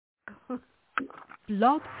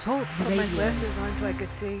Blog Talk Put Radio. my glasses on so I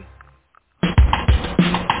could see.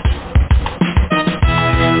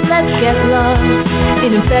 Let's get lost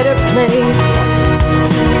in a better place.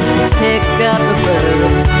 Pick up a book,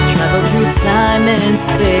 travel through time and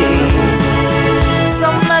space. So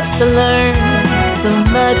much to learn, so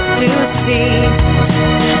much to see.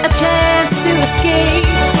 A chance to escape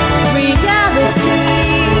reality.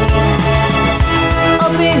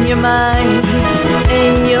 Open your mind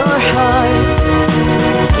and your heart.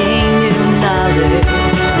 Gain new knowledge,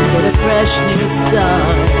 get a fresh new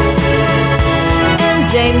start.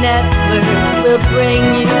 Network will bring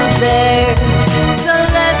you there. So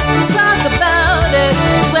let's talk about it.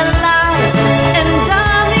 We're live and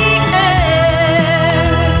on the air.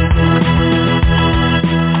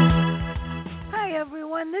 Hi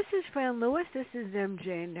everyone, this is Fran Lewis. This is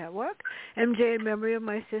MJ Network. MJ in memory of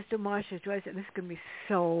my sister Marsha Joyce, and this is going to be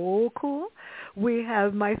so cool. We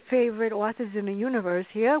have my favorite authors in the universe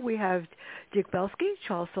here. We have Dick Belsky,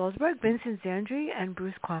 Charles Salzberg, Vincent Zandri, and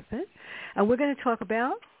Bruce Coffin. And we're going to talk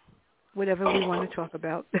about whatever we want to talk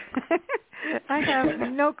about. I have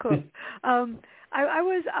no clue. I'm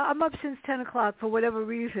up since 10 o'clock for whatever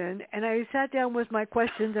reason, and I sat down with my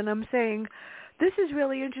questions, and I'm saying, this is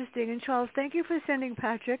really interesting. And Charles, thank you for sending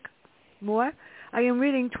Patrick more. I am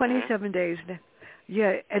reading 27 Days.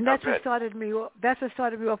 Yeah, and that's what started me. That's what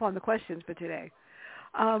started me off on the questions for today.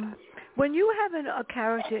 When you have a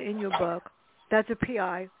character in your book that's a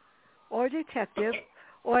PI or a detective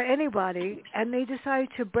or anybody, and they decide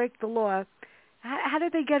to break the law, how do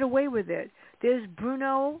they get away with it? There's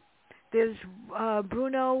Bruno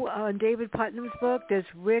in David Putnam's book. There's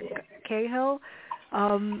Rick Cahill.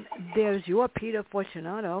 There's your Peter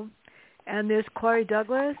Fortunato. And there's Corey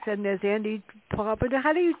Douglas, and there's Andy Carpenter.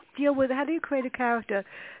 How do you create a character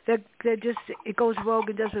that just, it goes rogue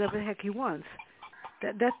and does whatever the heck he wants?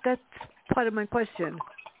 That's part of my question.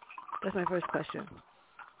 That's my first question.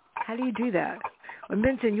 How do you do that? Well,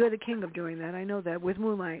 Vincent, you're the king of doing that. I know that, with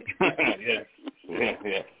Moonlight.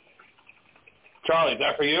 Yeah. Charlie, is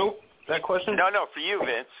that for you, that question? No, for you,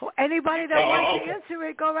 Vince. Well, anybody that wants to answer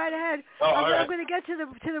it, go right ahead. Right. I'm going to get to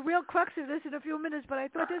the real crux of this in a few minutes, but I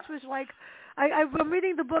thought this was like, I'm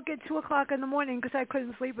reading the book at 2 o'clock in the morning because I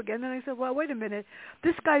couldn't sleep again. And I said, well, wait a minute.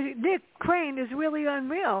 This guy, Nick Crane, is really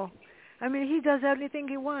unreal. I mean, he does anything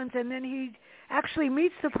he wants, and then he actually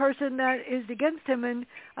meets the person that is against him, and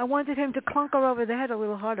I wanted him to clunk her over the head a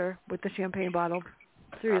little harder with the champagne bottle.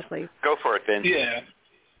 Seriously. Go for it, Vince. Yeah.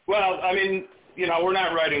 Well, I mean, we're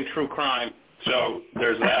not writing true crime, so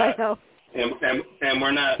there's that. I know. And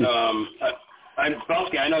we're not,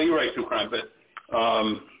 Belsky, I know you write true crime, but,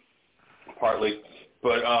 partly,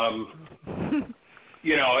 but,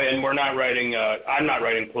 and we're not writing, I'm not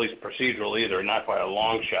writing police procedural either, not by a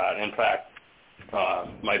long shot. In fact,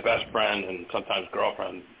 my best friend and sometimes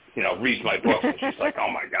girlfriend, reads my book and she's like, oh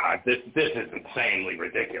my God, this is insanely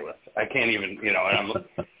ridiculous. I can't even, and I'm,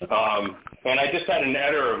 and I just had an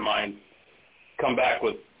editor of mine come back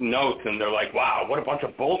with notes and they're like, wow, what a bunch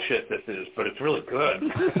of bullshit this is, but it's really good,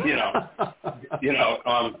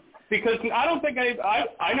 because I don't think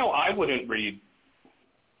I know I wouldn't read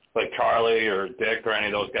like Charlie or Dick or any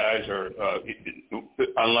of those guys, or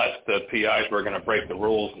unless the PIs were going to break the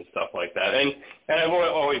rules and stuff like that. And I've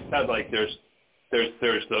always said, like, there's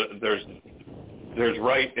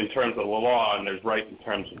right in terms of the law and there's right in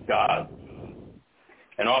terms of God.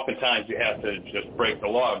 And oftentimes you have to just break the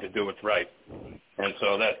law to do what's right. And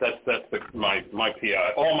so that's my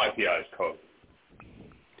PI, all my PIs code.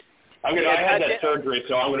 I had that surgery,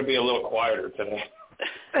 so I'm going to be a little quieter today.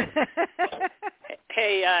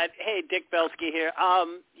 Hey, Dick Belsky here.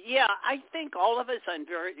 I think all of us,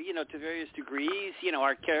 to various degrees,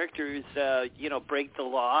 our characters, break the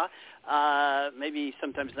law. Maybe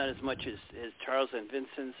sometimes not as much as Charles and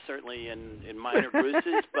Vincent, certainly in mine or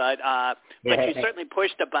Bruce's, but you certainly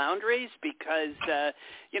push the boundaries because,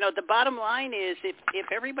 the bottom line is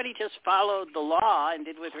if everybody just followed the law and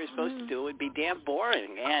did what they're supposed to do, it would be damn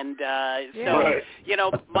boring. And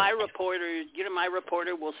my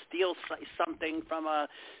reporter will steal something from a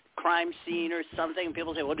crime scene or something.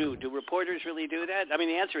 People say, well, do reporters really do that? I mean,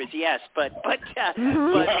 the answer is yes, but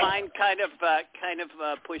mine kind of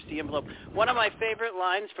pushed the envelope. One of my favorite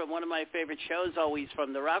lines from one of my favorite shows, always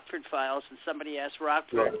from the Rockford Files, and somebody asked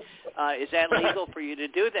Rockford, is that legal for you to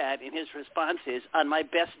do that? And his response is, on my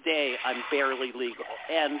best day, I'm barely legal.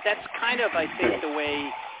 And that's kind of, I think, the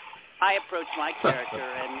way I approach my character,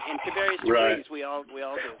 and to various degrees, we all do.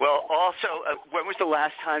 Well, also, when was the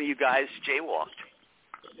last time you guys jaywalked?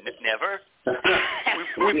 Never.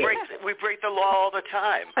 we break the law all the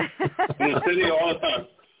time. In the city all the time.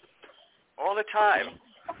 All the time.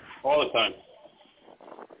 all the time.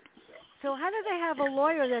 So how do they have a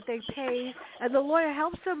lawyer that they pay, and the lawyer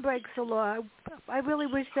helps them break the law? I really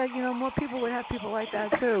wish that, more people would have people like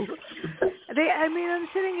that, too. I'm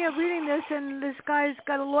sitting here reading this, and this guy's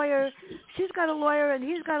got a lawyer, she's got a lawyer, and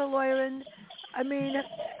he's got a lawyer, and,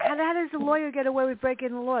 how does the lawyer get away with breaking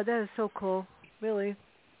the law? That is so cool, really.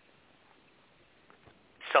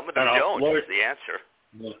 Some of them don't, is the answer.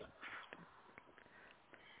 Yeah.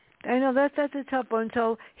 I know that's a tough one.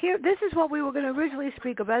 So here, this is what we were going to originally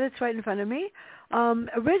speak about. It's right in front of me.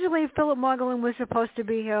 Originally, Philip Margolin was supposed to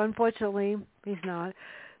be here. Unfortunately, he's not.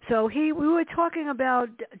 So we were talking about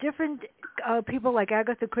different people like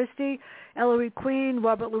Agatha Christie, Ellery Queen,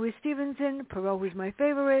 Robert Louis Stevenson, Perrault, who's my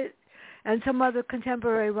favorite, and some other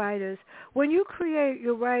contemporary writers. When you create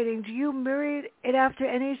your writing, do you mirror it after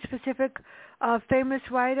any specific famous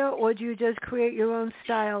writer, or do you just create your own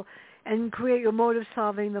style and create your mode of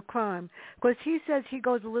solving the crime? Because he says he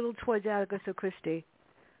goes a little towards Agatha Christie,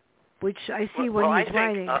 which I see when he's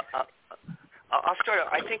writing. I'll start.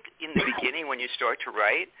 I think in the beginning, when you start to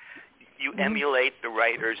write, you emulate the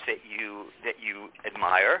writers that you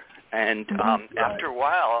admire, and after a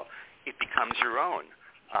while, it becomes your own.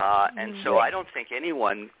 And so I don't think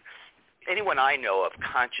anyone I know of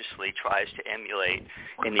consciously tries to emulate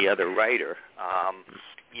any other writer. I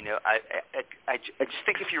just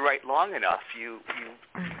think if you write long enough, you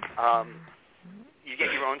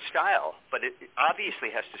get your own style. But it obviously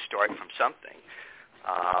has to start from something,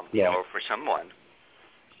 or for someone.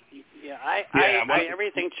 Yeah,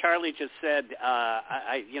 everything Charlie just said,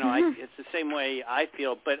 it's the same way I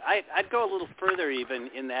feel. But I'd go a little further even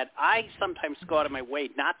in that I sometimes go out of my way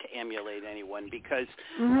not to emulate anyone because,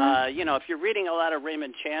 if you're reading a lot of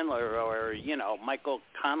Raymond Chandler or, Michael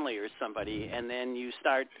Connelly or somebody, and then you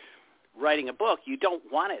start writing a book, you don't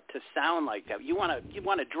want it to sound like that. You want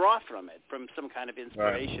to draw from it, from some kind of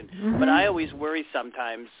inspiration. Right. But I always worry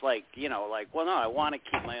sometimes, well, no, I want to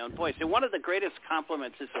keep my own voice. And one of the greatest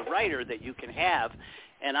compliments as a writer that you can have,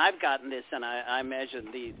 and I've gotten this, and I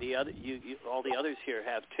imagine the other all the others here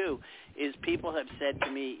have too, is people have said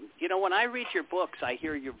to me, when I read your books, I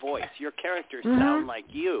hear your voice. Your characters sound like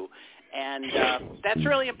you. And that's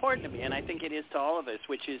really important to me, and I think it is to all of us,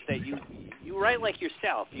 which is that you write like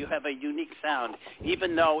yourself. You have a unique sound,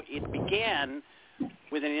 even though it began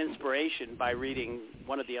with an inspiration by reading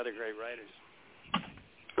one of the other great writers.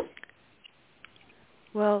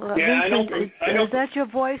 Well, Vincent, is that your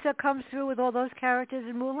voice that comes through with all those characters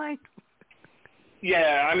in Moonlight?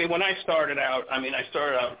 Yeah, when I started out, I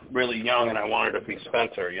started out really young, and I wanted to be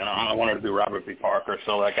Spencer. I wanted to be Robert B. Parker.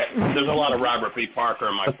 So, there's a lot of Robert B. Parker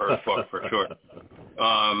in my first book for sure.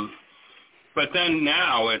 But then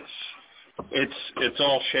now it's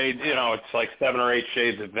all shades. It's like 7 or 8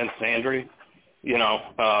 shades of Vince Zandri.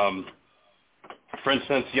 For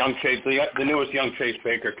instance, Young Chase, the newest Young Chase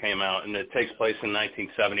Baker came out, and it takes place in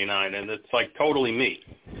 1979, and it's like totally me.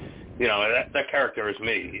 That character is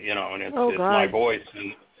me, and it's my voice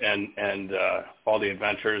and all the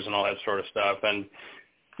adventures and all that sort of stuff, and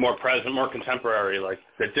more present, more contemporary. Like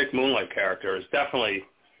the Dick Moonlight character has definitely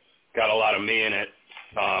got a lot of me in it.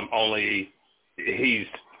 Only he's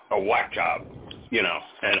a whack job,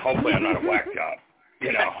 and hopefully I'm not a whack job,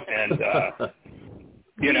 and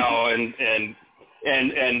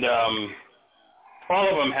all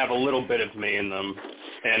of them have a little bit of me in them,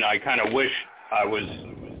 and I kind of wish I was,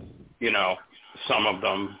 some of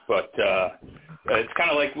them, but it's kind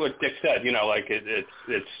of like what Dick said, it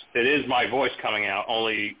is my voice coming out,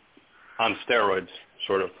 only on steroids,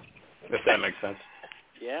 sort of, if that makes sense.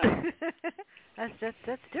 Yeah.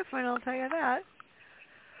 That's different, I'll tell you that.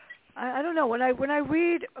 I don't know. When I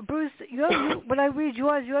read Bruce, when I read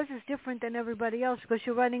yours is different than everybody else because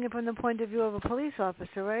you're writing it from the point of view of a police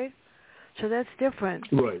officer, right? So that's different.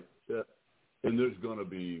 Right. Yeah. And there's going to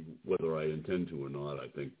be, whether I intend to or not, I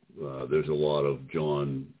think there's a lot of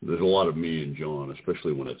John. There's a lot of me and John,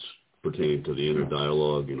 especially when it's pertaining to the inner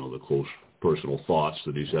dialogue. The close personal thoughts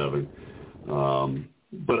that he's having.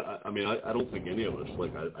 But I don't think any of us,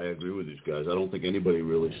 I agree with these guys. I don't think anybody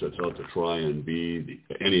really sets out to try and be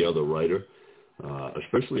any other writer,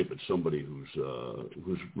 especially if it's somebody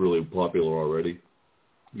who's really popular already.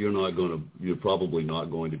 You're probably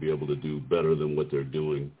not going to be able to do better than what they're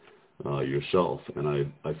doing yourself. And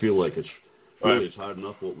I feel like it's hard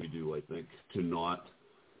enough what we do, I think, to not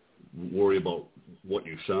worry about what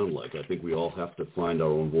you sound like. I think we all have to find our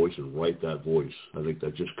own voice and write that voice. I think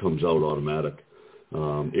that just comes out automatic.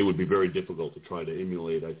 It would be very difficult to try to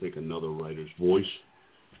emulate, I think, another writer's voice.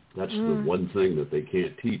 That's the one thing that they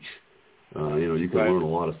can't teach. You can learn a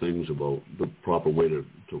lot of things about the proper way to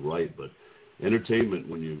write, but entertainment,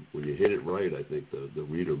 when you hit it right, I think the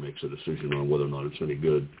reader makes a decision on whether or not it's any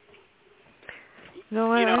good.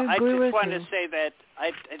 No, I agree with you.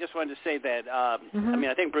 I just wanted to say that, I mean,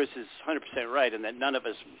 I think Bruce is 100% right in that none of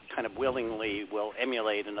us kind of willingly will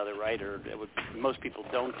emulate another writer. Most people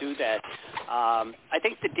don't do that. I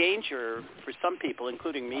think the danger for some people,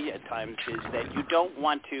 including me at times, is that you don't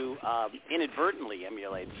want to inadvertently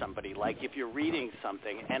emulate somebody. Like if you're reading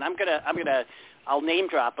something, and I'll name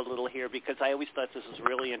drop a little here because I always thought this was a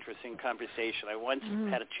really interesting conversation. I once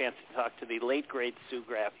had a chance to talk to the late, great Sue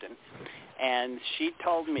Grafton, and she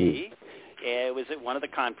told me, it was at one of the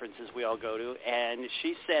conferences we all go to, and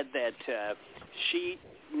she said that she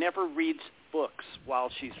never reads books while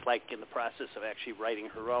she's like in the process of actually writing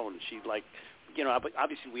her own. She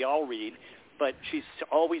obviously we all read, but she's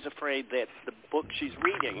always afraid that the book she's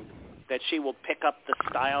reading, that she will pick up the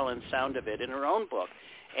style and sound of it in her own book.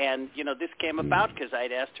 And, this came about because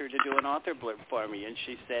I'd asked her to do an author blurb for me, and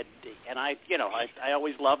she said, and I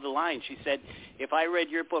always love the line. She said, if I read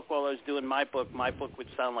your book while I was doing my book would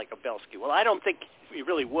sound like a Belsky. Well, I don't think it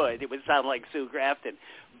really would. It would sound like Sue Grafton.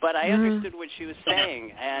 But I understood what she was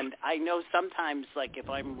saying, and I know sometimes, like, if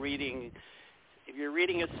you're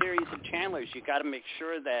reading a series of Chandlers, you got to make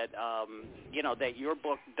sure that, that your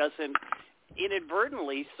book doesn't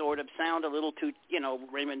inadvertently sort of sound a little too,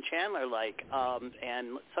 Raymond Chandler-like,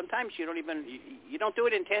 and sometimes you don't do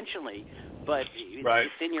it intentionally, but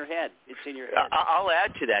it's in your head. It's in your head. I'll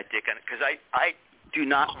add to that, Dick, because I do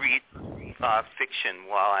not read fiction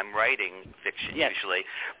while I'm writing fiction usually.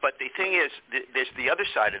 But the thing is, there's the other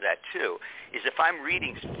side of that too, is if I'm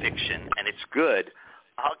reading fiction and it's good,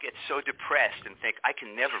 I'll get so depressed and think I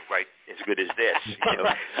can never write as good as this.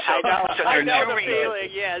 So I know the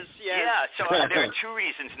feeling. Yes. Yeah. So there are two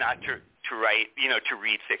reasons not to write, to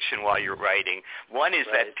read fiction while you're writing. One is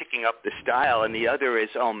that picking up the style, and the other is,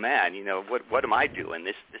 oh man, what am I doing?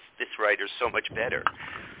 This writer's so much better.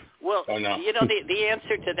 Well, the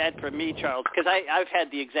answer to that for me, Charles, because I've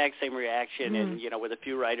had the exact same reaction, and with a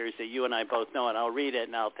few writers that you and I both know, and I'll read it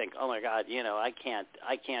and I'll think, oh my God, I can't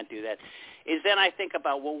do that. Is then I think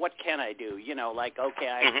about, well, what can I do?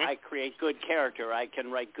 I create good character, I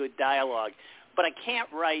can write good dialogue, but I can't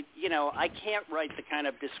write the kind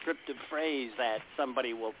of descriptive phrase that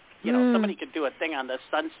somebody will. Somebody could do a thing on the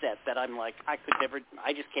sunset that I'm like, I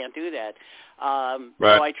just can't do that.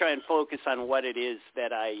 So I try and focus on what it is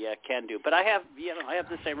that I can do. But I have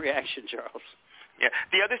the same reaction, Charles. Yeah.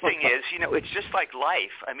 The other thing is, it's just like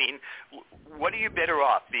life. I mean, what are you better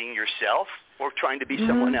off, being yourself or trying to be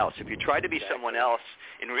someone else? If you try to be someone else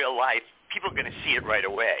in real life, people are going to see it right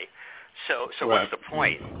away. So what's the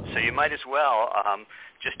point? So you might as well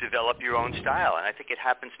just develop your own style, and I think it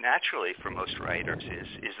happens naturally for most writers.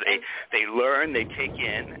 Is they learn, they take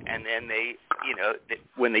in, and then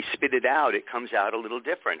when they spit it out, it comes out a little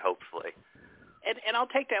different, hopefully. And I'll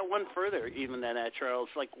take that one further even than that, Charles.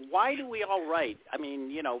 Like, why do we all write? I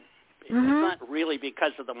mean, it's not really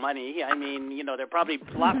because of the money. I mean, there are probably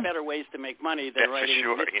a lot better ways to make money than writing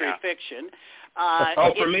mystery fiction.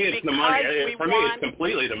 For me, it's the money. For me, it's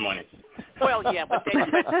completely the money. Well, yeah, but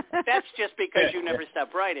that's just because you never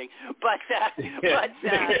stop writing. But the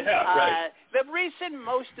reason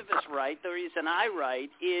most of us write, the reason I write,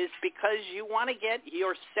 is because you want to get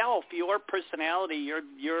yourself, your personality, your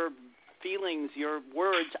feelings, your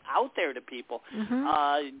words out there to people.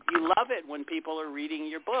 You love it when people are reading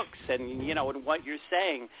your books and and what you're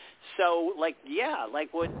saying. So like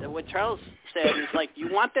what Charles said is like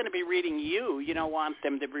you want them to be reading you. You don't want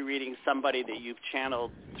them to be reading somebody that you've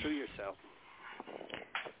channeled through yourself.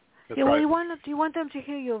 Well, you want them to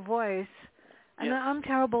hear your voice. And I'm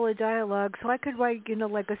terrible at dialogue, so I could write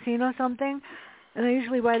like a scene or something, and I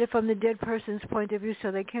usually write it from the dead person's point of view,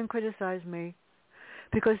 so they can't criticize me,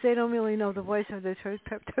 because they don't really know the voice of the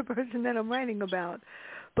person that I'm writing about.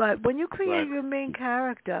 But when you create your main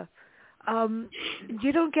character,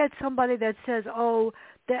 you don't get somebody that says,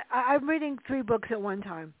 I'm reading 3 books at one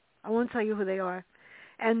time. I won't tell you who they are.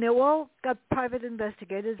 And they're all got private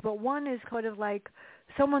investigators, but one is kind of like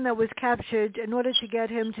someone that was captured in order to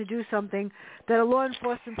get him to do something that a law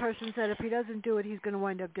enforcement person said if he doesn't do it, he's going to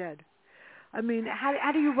wind up dead. I mean,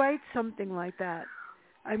 how do you write something like that?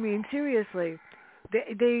 I mean, seriously.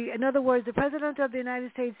 In other words, the President of the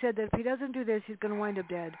United States said that if he doesn't do this, he's going to wind up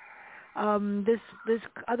dead. This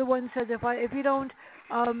other one says if you don't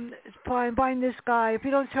find this guy, if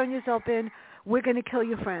you don't turn yourself in, we're going to kill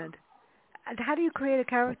your friend. And how do you create a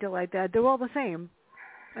character like that? They're all the same.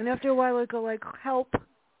 And after a while, they go like, help.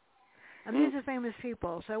 And these are famous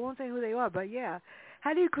people, so I won't say who they are, but yeah.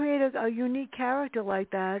 How do you create a unique character like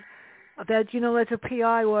that, that's a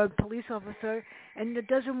PI or a police officer, and it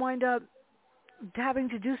doesn't wind up having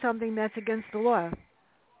to do something that's against the law,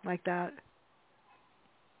 like that.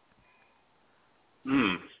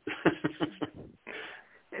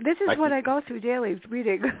 This is what I go through daily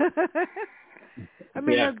reading. I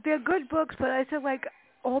mean, they're good books, but I said like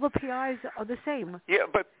all the PIs are the same. Yeah,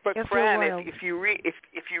 but Fran, if you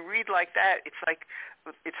read like that,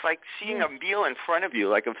 it's like seeing a meal in front of you,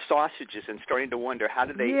 like of sausages, and starting to wonder how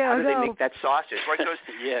do they make that sausage? Right? So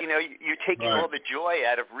you're taking all the joy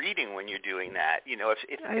out of reading when you're doing that. You know,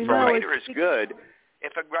 if a writer is good.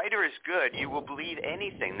 If a writer is good, you will believe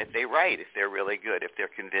anything that they write if they're really good, if they're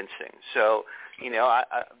convincing. So, you know,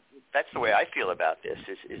 that's the way I feel about this.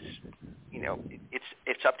 Is you know,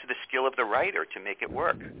 it's up to the skill of the writer to make it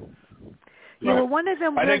work. Yeah, well, one of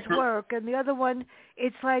them does work, and the other one,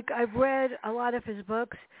 it's like I've read a lot of his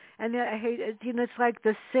books, and I hate it. You know, it's like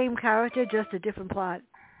the same character, just a different plot.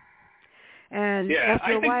 And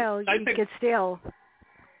after a while, you get stale.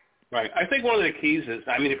 Right. I think one of the keys is,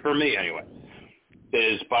 I mean, for me anyway,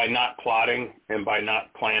 is by not plotting and by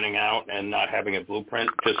not planning out and not having a blueprint,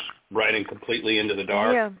 just writing completely into the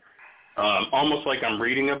dark. Yeah. Almost like I'm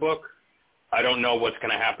reading a book. I don't know what's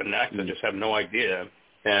going to happen next. I just have no idea.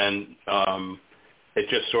 And it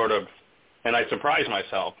just sort of, and I surprise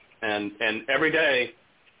myself. And every day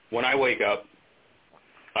when I wake up,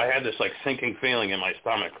 I have this like sinking feeling in my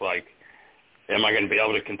stomach, like, am I going to be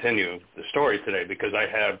able to continue the story today? Because I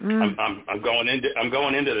have, I'm going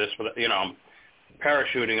into this with, you know, I'm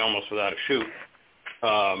parachuting almost without a chute,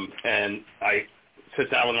 and I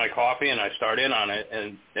sit down with my coffee and I start in on it,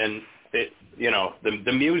 and it, you know,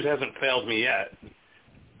 the muse hasn't failed me yet,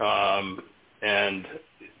 and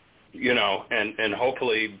you know, and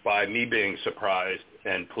hopefully by me being surprised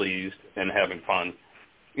and pleased and having fun,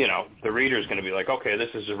 you know, the reader's going to be like, okay, this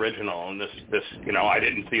is original, and this, you know, I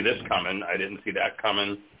didn't see this coming, I didn't see that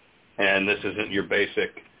coming, and this isn't your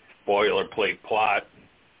basic boilerplate plot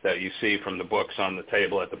that you see from the books on the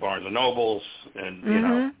table at the Barnes and Nobles, and you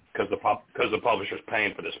know, because the publisher's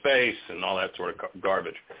paying for the space and all that sort of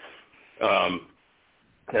garbage.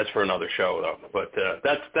 That's for another show, though. But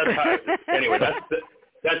that's how. Anyway,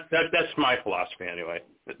 that's my philosophy anyway,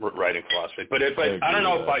 writing philosophy. But I don't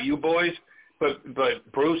know about you boys, but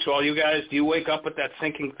Bruce, all you guys, do you wake up with that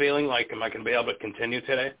sinking feeling like, am I going to be able to continue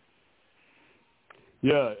today?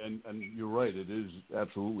 Yeah, and you're right. It is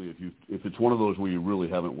absolutely. If it's one of those where you really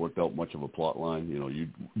haven't worked out much of a plot line, you know,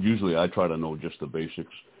 usually I try to know just the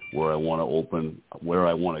basics, where I want to open, where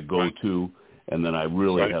I want to go to, and then I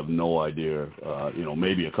really have no idea. You know,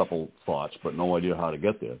 maybe a couple thoughts, but no idea how to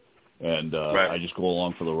get there. And I just go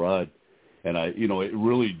along for the ride. And you know, it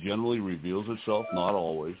really generally reveals itself. Not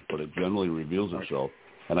always, but it generally reveals itself.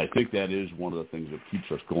 And I think that is one of the things that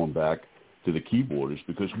keeps us going back to the keyboard, is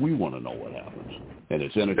because we want to know what happens, and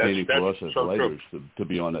it's entertaining for us as writers to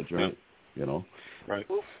be on that journey. You know. Right.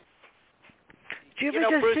 Do you ever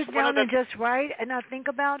just Bruce, sit down and just write and not think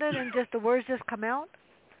about it, and just the words just come out?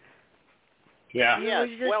 Yeah. Yeah.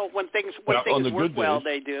 Well, when things work well,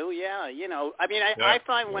 they do. Yeah. You know, I mean, I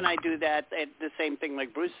find when I do that, the same thing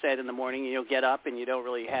like Bruce said in the morning. You'll get up and you don't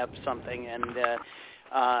really have something, and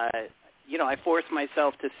you know, I force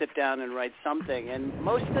myself to sit down and write something, and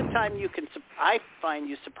most of the time I find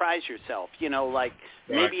you surprise yourself. You know, like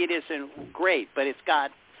maybe it isn't great, but it's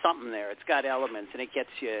got something there. It's got elements, and it gets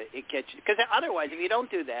you. Because otherwise, if you don't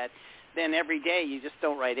do that, then every day you just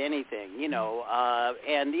don't write anything. You know,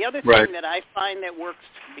 and the other thing that I find that works,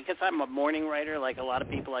 because I'm a morning writer, like a lot of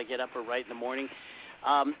people, I get up or write in the morning.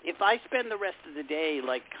 If I spend the rest of the day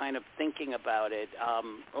like kind of thinking about it,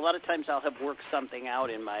 a lot of times I'll have worked something out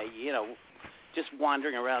in my, you know, just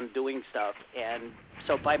wandering around doing stuff. And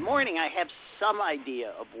so by morning I have some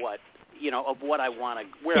idea of what, you know, of what I want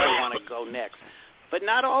to, where I want to go next. But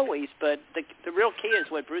not always. But the real key is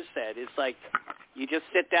what Bruce said. It's like you just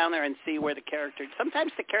sit down there and see where the character,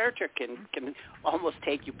 sometimes the character can almost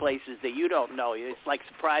take you places that you don't know. It's like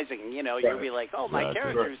surprising, you know, you'll be like, oh, my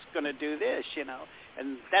character's going to do this, you know.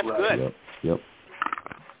 And that's good. Yep.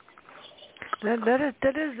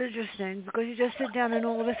 That is interesting, because you just sit down and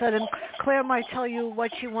all of a sudden Claire might tell you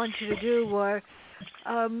what she wants you to do, or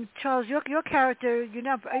Charles, your character,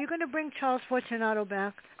 are you going to bring Charles Fortunato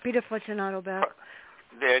back, Peter Fortunato back?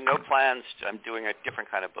 There are no plans. I'm doing a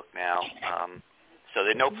different kind of book now, so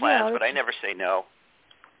there are no plans, but I never say no.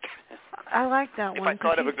 I like that one. If I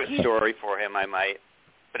thought of a good story for him, I might,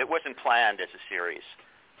 but it wasn't planned as a series.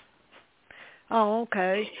 Oh,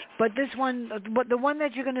 okay. But this one, the one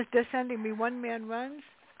that they're sending me, One Man Runs?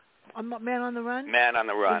 Man on the Run? Man on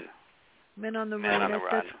the Run. Man on the Run. Man on the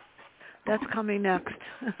Run. That's coming next.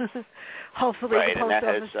 Hopefully right, the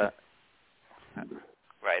post office.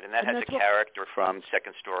 Right, and that has a character from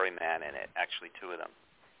Second Story Man in it, actually 2 of them.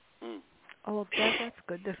 Oh, that's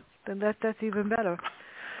good. Then that's even better.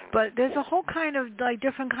 But there's a whole kind of, like,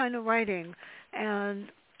 different kind of writing,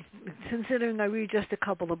 and considering I read just a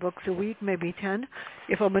couple of books a week, maybe 10,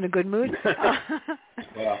 if I'm in a good mood.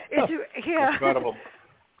 Incredible.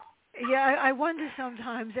 Yeah, I wonder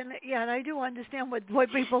sometimes, and I do understand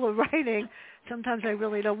what people are writing. Sometimes I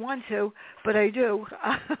really don't want to, but I do.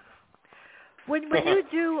 When you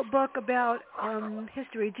do a book about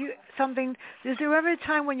history, is there ever a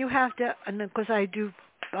time when you have to, and because I do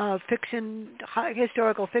fiction,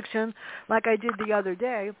 historical fiction, like I did the other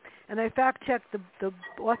day, and I fact-checked the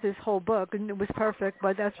author's whole book, and it was perfect,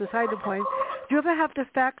 but that's beside the point. Do you ever have to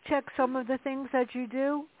fact-check some of the things that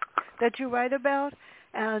you write about?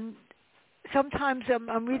 And sometimes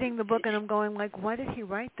I'm reading the book and I'm going like, why did he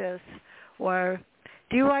write this? Or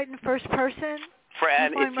do you write in first person?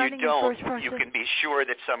 Fran, if you don't, you can be sure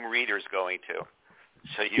that some reader's going to.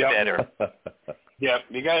 So you better. Yeah,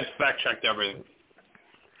 you guys fact-checked everything.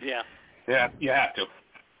 Yeah. Yeah, you have to.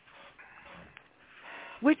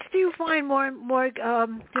 Which do you find more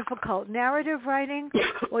difficult, narrative writing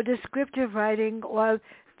or descriptive writing? Or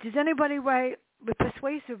does anybody write with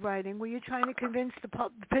persuasive writing where you're trying to convince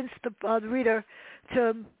the reader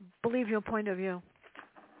to believe your point of view?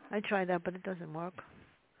 I try that, but it doesn't work.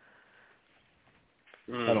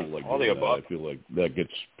 I don't like doing that. I feel like that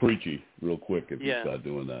gets preachy real quick if you start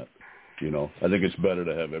doing that. I think it's better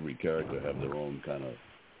to have every character have their own kind of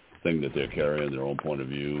thing that they're carrying, their own point of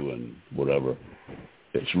view and whatever.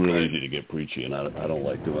 It's really easy to get preachy, and I don't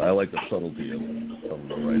like doing it. I like the subtlety of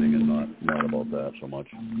the writing and not about that so much.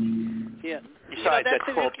 Yeah. Besides, that's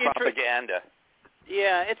called propaganda.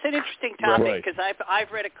 Yeah, it's an interesting topic because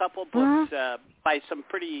I've read a couple books by some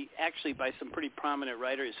pretty prominent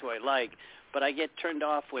writers who I like, but I get turned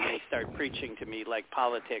off when they start preaching to me like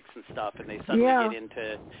politics and stuff, and they suddenly get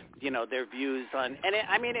into their views on. And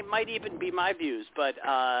it might even be my views, but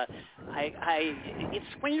it's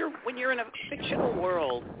when you're in a fictional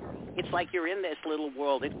world, it's like you're in this little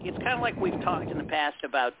world. It's kind of like we've talked in the past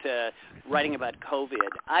about writing about COVID.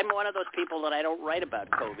 I'm one of those people that I don't write about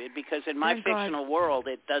COVID because in my fictional world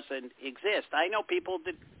it doesn't exist. I know people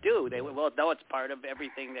that do. They will know it's part of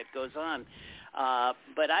everything that goes on.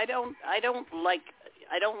 But I don't like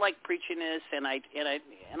preachiness, and I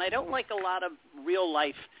don't like a lot of real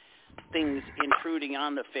life things intruding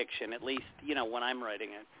on the fiction. At least when I'm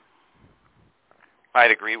writing it.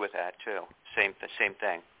 I'd agree with that too. Same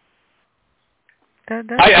thing. I'm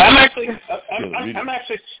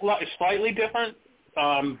actually slightly different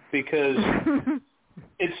because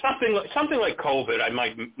it's something like COVID. I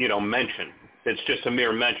might mention. It's just a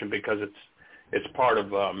mere mention because it's part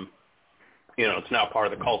of it's now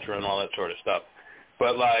part of the culture and all that sort of stuff.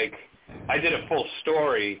 But like I did a full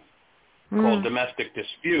story called Domestic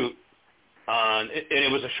Dispute and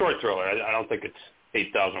it was a short thriller. I don't think it's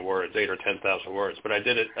 8,000 words, 8 or 10,000 words, but I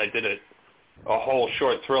did a whole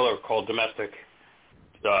short thriller called Domestic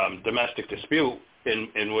Dispute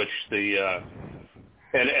in which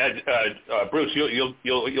Bruce,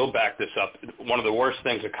 you'll back this up. One of the worst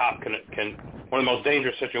things a cop can one of the most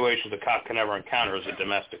dangerous situations a cop can ever encounter is a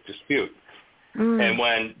domestic dispute. And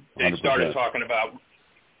when they started talking about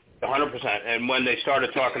 100%, and when they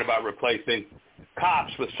started talking about replacing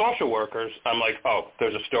cops with social workers, I'm like, oh,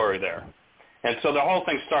 there's a story there. And so the whole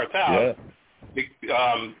thing starts out.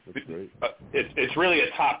 It's really a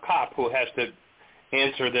top cop who has to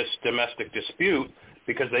answer this domestic dispute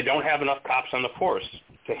because they don't have enough cops on the force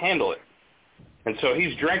to handle it. And so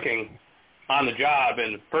he's drinking on the job,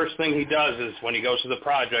 and the first thing he does is when he goes to the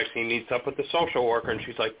projects, he meets up with the social worker, and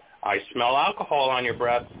she's like, I smell alcohol on your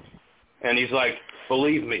breath. And he's like,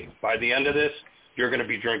 believe me, by the end of this, you're going to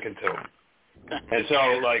be drinking too. And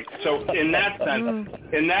so in that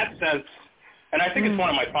sense, and I think it's one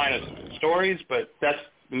of my finest stories, but that's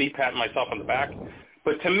me patting myself on the back.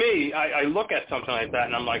 But to me, I look at something like that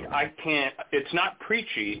and I'm like, it's not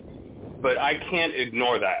preachy, but I can't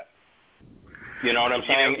ignore that. You know what I'm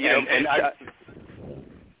saying?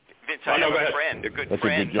 Vince, I have a good friend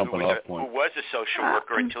who was a social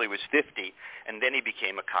worker until he was 50, and then he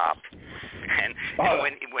became a cop. And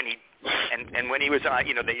when he was on,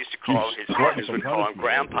 they used to call his partners would call him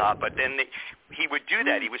Grandpa, but then he would do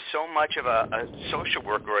that. He was so much of a social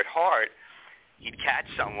worker at heart. He'd catch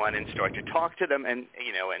someone and start to talk to them and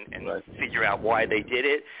figure out why they did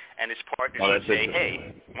it. And his partners would say,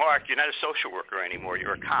 hey, Mark, you're not a social worker anymore.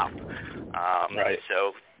 You're a cop.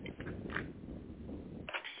 So...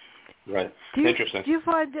 Right. Interesting. Do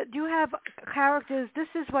you have characters? This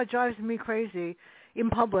is what drives me crazy. in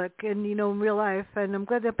public and, in real life, and I'm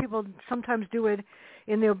glad that people sometimes do it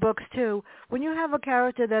in their books too. When you have a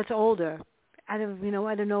character that's older, out of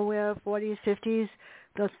nowhere, 40s, 50s,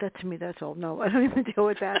 that to me, that's old. No, I don't even deal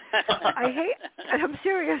with that. I hate, and I'm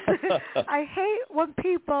serious, I hate when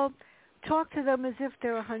people talk to them as if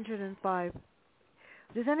they're 105.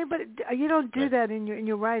 Does anybody? You don't do that in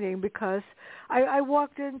your writing, because I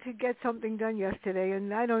walked in to get something done yesterday,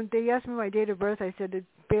 and they asked me my date of birth. I said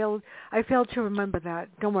I failed to remember that.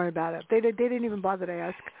 Don't worry about it. They didn't even bother to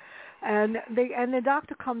ask. And the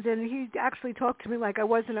doctor comes in, and he actually talked to me like I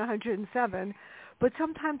wasn't 107. But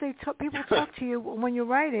sometimes people talk to you when you're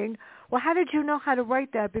writing. Well, how did you know how to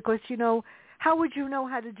write that? Because how would you know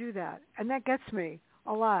how to do that? And that gets me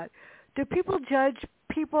a lot. Do people judge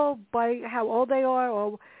people by how old they are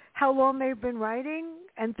or how long they've been writing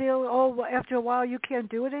and feel, after a while you can't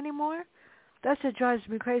do it anymore? That's what drives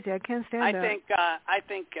me crazy. I can't stand that.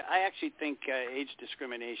 I actually think age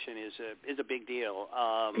discrimination is a big deal.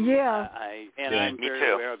 I'm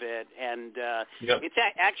very aware of it, and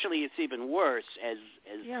it's even worse as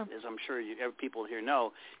I'm sure people here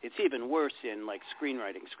know. It's even worse in like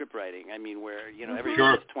screenwriting, script writing. I mean, where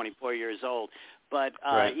everyone's 24 years old. But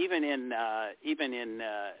even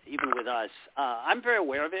with us, I'm very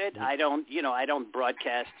aware of it. I don't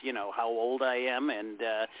broadcast how old I am, and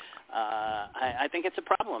I think it's a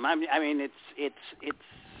problem. I mean,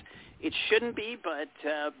 it shouldn't be, but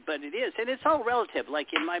it is, and it's all relative. Like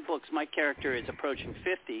in my books, my character is approaching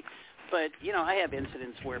 50. But, I have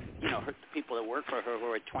incidents where, people that work for her who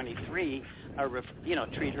are 23 are,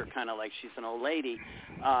 treat her kind of like she's an old lady,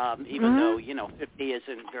 even though, 50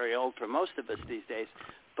 isn't very old for most of us these days.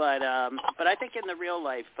 But I think in the real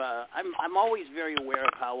life, I'm always very aware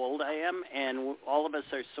of how old I am, and all of us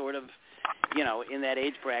are sort of, in that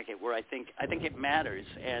age bracket where I think it matters,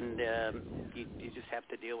 and you just have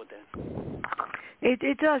to deal with that.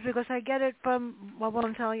 It does, because I get it from, I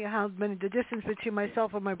won't tell you how many, the distance between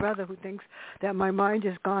myself and my brother, who thinks that my mind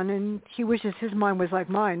is gone, and he wishes his mind was like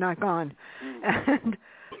mine, not gone. And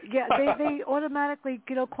they automatically,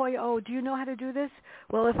 call you, do you know how to do this?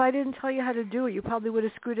 Well, if I didn't tell you how to do it, you probably would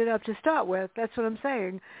have screwed it up to start with. That's what I'm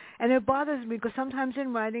saying. And it bothers me, because sometimes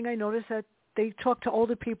in writing I notice that they talk to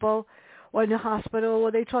older people or in the hospital, or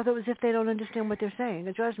they talk as if they don't understand what they're saying.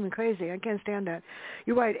 It drives me crazy. I can't stand that.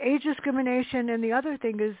 You're right. Age discrimination, and the other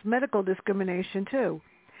thing is medical discrimination, too.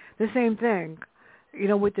 The same thing,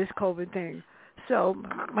 with this COVID thing. So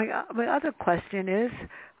my other question is,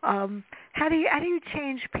 how do you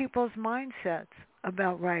change people's mindsets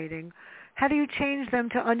about writing? How do you change them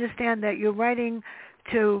to understand that you're writing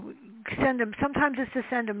to send them? Sometimes it's to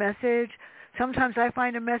send a message. Sometimes I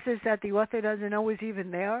find a message that the author doesn't know is even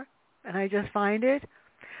there, and I just find it.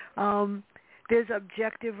 There's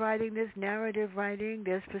objective writing, there's narrative writing,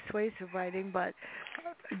 there's persuasive writing. But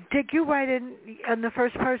Dick, you write in the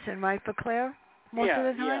first person, right, for Claire? Most of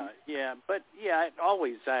the time? But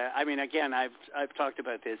always. I mean, again, I've talked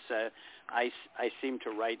about this. I seem to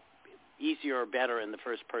write easier or better in the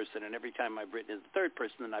first person, and every time I've written in the third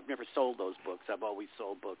person, and I've never sold those books. I've always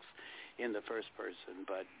sold books in the first person.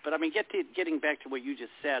 But I mean, getting back to what you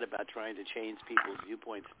just said about trying to change people's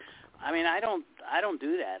viewpoints. I mean, I don't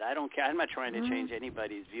do that. I don't care. I'm not trying to change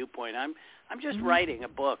anybody's viewpoint. I'm just writing a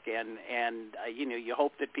book, and you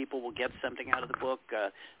hope that people will get something out of the book,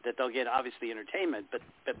 that they'll get obviously entertainment, but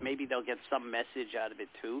maybe they'll get some message out of it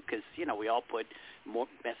too, because we all put more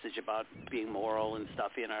message about being moral and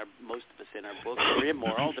stuff most of us in our books, or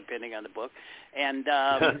immoral depending on the book, and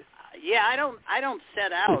I don't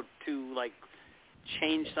set out to like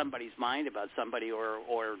change somebody's mind about somebody or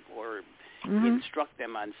instruct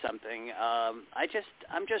them on something.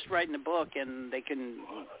 I'm just writing a book, and they can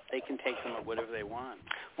take from it whatever they want.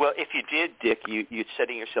 Well, if you did, Dick, you're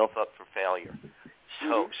setting yourself up for failure.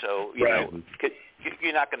 So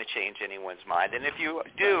you're not going to change anyone's mind, and if you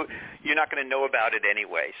do, you're not going to know about it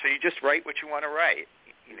anyway. So you just write what you want to write.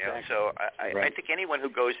 Exactly. So I think anyone who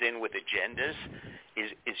goes in with agendas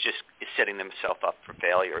is setting themselves up for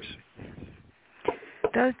failures.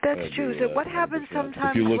 That's true. So what happens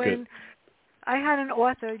sometimes when I had an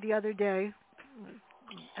author the other day,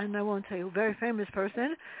 and I won't tell you, a very famous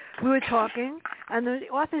person, we were talking, and the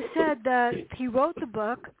author said that he wrote the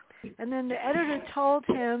book, and then the editor told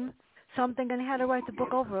him something, and he had to write the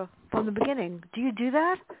book over from the beginning. Do you do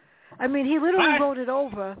that? I mean, he literally wrote it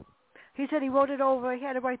over. He said he wrote it over. He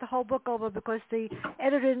had to write the whole book over because the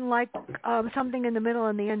editor didn't like something in the middle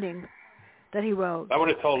and the ending that he wrote. I would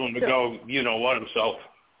have told him to go, what himself.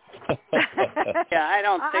 I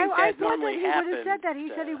don't think that normally happens. He would have said that.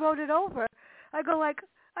 He said he wrote it over. I go like,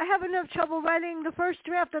 I have enough trouble writing the first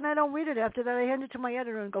draft, and I don't read it after that. I hand it to my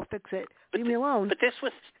editor and go fix it. Leave me alone. But this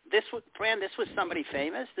was somebody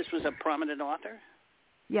famous? This was a prominent author?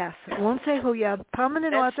 Yes, I won't say who. Yeah,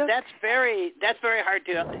 prominent author. That's very hard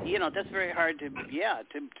to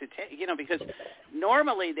take, because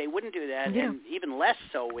normally they wouldn't do that, and even less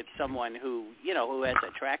so with someone who has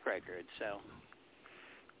a track record. So.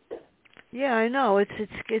 Yeah, I know. It's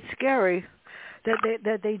scary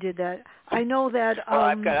that they did that. I know that. Well,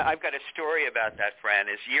 I've got a story about that, Fran.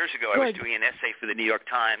 Years ago, I was doing an essay for the New York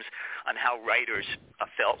Times on how writers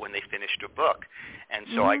felt when they finished a book, and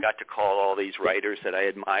so I got to call all these writers that I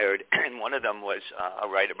admired, and one of them was a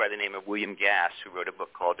writer by the name of William Gass, who wrote a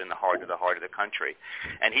book called In the Heart of the Country,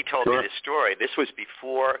 and he told me this story. This was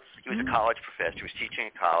before he was a college professor. He was teaching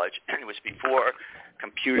at college, and it was before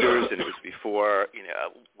computers, and it was before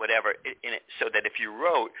whatever. So that if you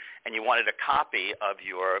wrote and you wanted a copy of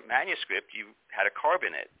your manuscript, you had to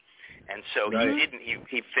carbon it. And so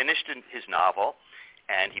he finished his novel,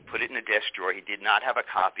 and he put it in a desk drawer. He did not have a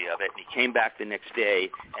copy of it. And he came back the next day,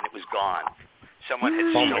 and it was gone. Someone had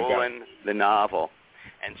stolen the novel.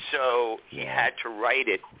 And so he had to write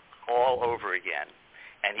it all over again.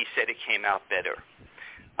 And he said it came out better.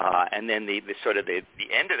 And then the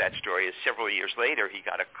end of that story is several years later, he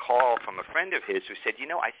got a call from a friend of his who said,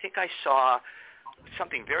 I think I saw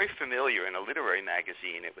something very familiar in a literary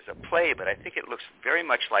magazine. It was a play, but I think it looks very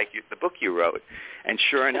much like the book you wrote. And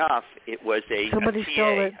sure enough, it was a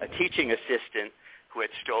teaching assistant who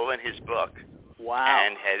had stolen his book. Wow.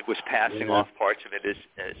 And was passing off parts of it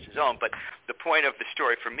as his own. But the point of the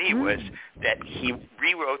story for me was that he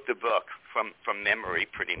rewrote the book from memory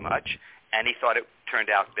pretty much, and he thought it turned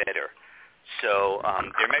out better. So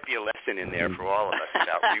there might be a lesson in there for all of us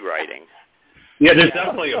about rewriting. Yeah, there's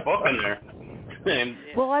definitely a book in there.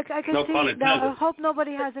 Well, I can see now. I hope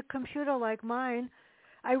nobody has a computer like mine.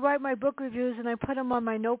 I write my book reviews and I put them on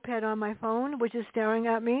my notepad on my phone, which is staring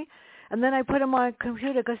at me, and then I put them on a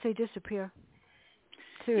computer because they disappear.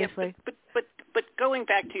 Seriously. Yeah, but going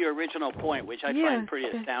back to your original point, which I find pretty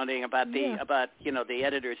astounding about the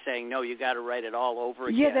editor saying no, you got to write it all over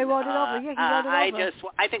again. Yeah, they wrote it over. Yeah, he wrote it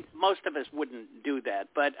over. I think most of us wouldn't do that,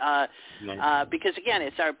 but because again,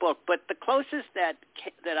 it's our book. But the closest that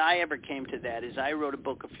I ever came to that is I wrote a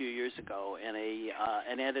book a few years ago, and a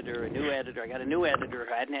new editor. I got a new editor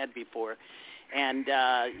who I hadn't had before. And,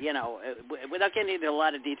 without getting into a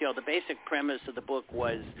lot of detail, the basic premise of the book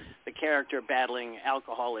was the character battling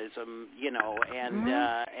alcoholism,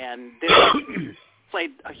 and this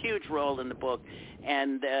played a huge role in the book.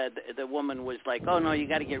 And the woman was like, oh, no, you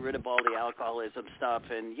got to get rid of all the alcoholism stuff.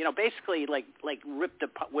 And, basically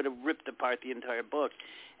would have ripped apart the entire book.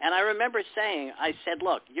 And I remember I said,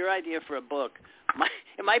 look, your idea for a book,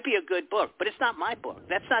 it might be a good book, but it's not my book.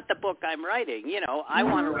 That's not the book I'm writing. I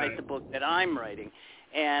want to write the book that I'm writing.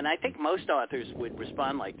 And I think most authors would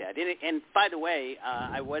respond like that. And by the way,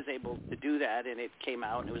 I was able to do that, and it came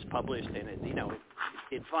out, and it was published, and it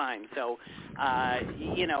did fine. So,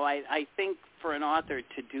 I think for an author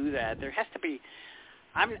to do that, there has to be.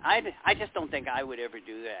 I just don't think I would ever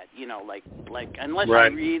do that. Unless I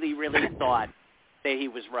really, really thought that he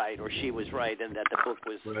was right or she was right, and that the book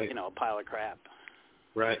was, a pile of crap.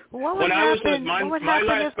 Right. What would happen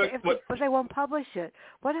if they won't publish it?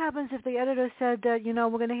 What happens if the editor said that, we're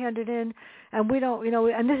going to hand it in and we don't,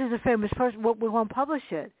 and this is a famous person, we won't publish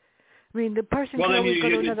it? I mean, the person can always go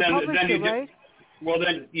to another publisher, right? Well,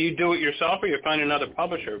 then you do it yourself or you find another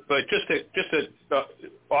publisher. But just to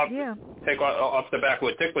take off the back of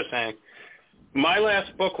what Dick was saying, my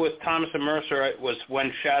last book with Thomas and Mercer was When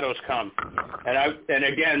Shadows Come, and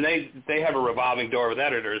again they have a revolving door with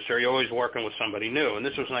editors, so you're always working with somebody new. And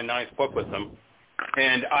this was my 9th book with them,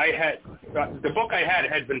 and I had the book I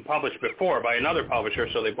had been published before by another publisher,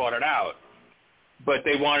 so they bought it out, but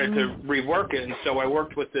they wanted to rework it, and so I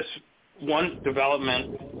worked with this one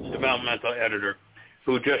developmental editor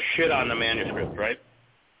who just shit on the manuscript, right?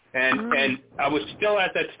 And I was still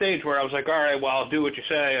at that stage where I was like, all right, well, I'll do what you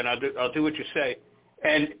say, and I'll do what you say.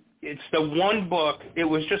 And it's the one book. It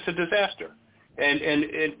was just a disaster. And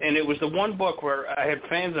it was the one book where I had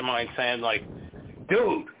fans of mine saying, like,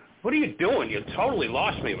 dude, what are you doing? You totally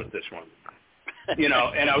lost me with this one.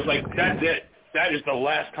 And I was like, that's it. That is the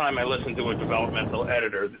last time I listened to a developmental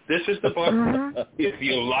editor. This is the book. If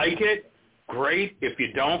you like it, great. If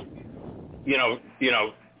you don't,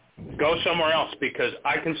 go somewhere else, because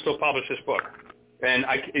I can still publish this book, and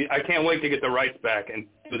I can't wait to get the rights back and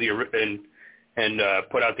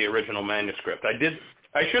put out the original manuscript. I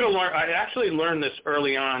should have learned. I actually learned this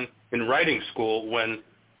early on in writing school when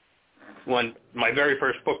my very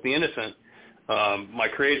first book, The Innocent, my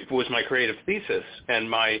creative thesis, and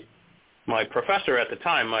my professor at the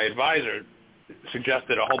time, my advisor,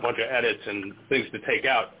 suggested a whole bunch of edits and things to take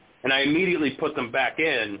out, and I immediately put them back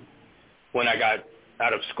in when I got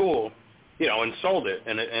out of school, and sold it,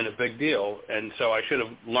 and a big deal. And so I should have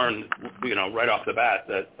learned, right off the bat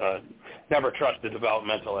that never trust a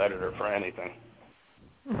developmental editor for anything,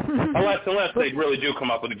 unless they really do come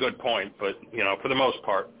up with a good point. But for the most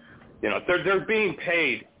part, they're being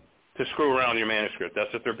paid to screw around your manuscript.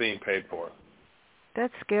 That's what they're being paid for.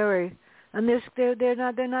 That's scary. And they're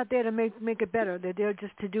not there to make it better. They're there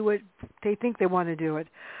just to do it. They think they want to do it.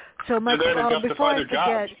 So before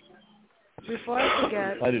I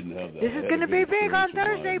forget, I didn't have that. This is going to be big on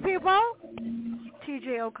Thursday, people.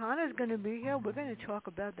 T.J. O'Connor is going to be here. We're going to talk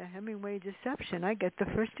about the Hemingway Deception. I get the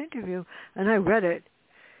first interview, and I read it.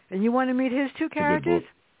 And you want to meet his two characters?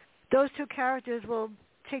 Those two characters will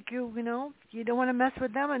take you, you don't want to mess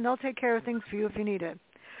with them, and they'll take care of things for you if you need it.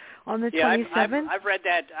 On the 27th, I've read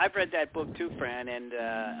that book too, Fran. And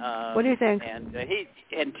what do you think? And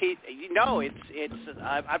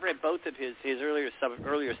I've read both of his earlier stuff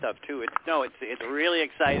too. It's really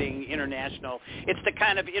exciting international. It's the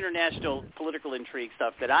kind of international political intrigue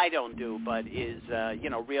stuff that I don't do, but is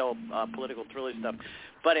real political thriller stuff.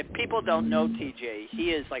 But if people don't know TJ,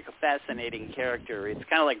 he is like a fascinating character. It's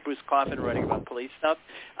kind of like Bruce Coffin writing about police stuff.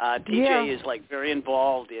 TJ is like very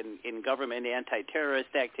involved in government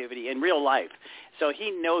anti-terrorist activity in real life. So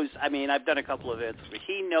he knows, I've done a couple of events, but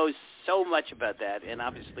he knows so much about that, and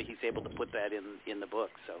obviously he's able to put that in the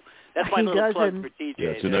book. So that's my little plug for TJ. Yeah,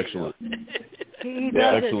 it's an excellent. He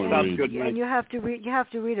does excellent it, and you have to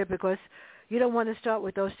read it because you don't want to start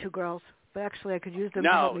with those two girls. But actually, I could use them to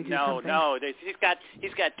help me do something. No. He's got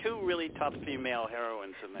two really tough female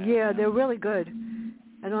heroines in there. Yeah, they're really good.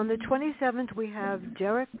 And on the 27th, we have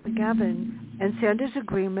Derek McGavin and Sanders'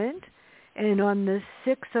 Agreement. And on the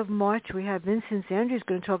 6th of March, we have Vincent Zandri who's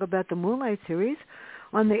going to talk about the Moonlight series.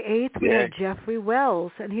 On the 8th, we have Jeffrey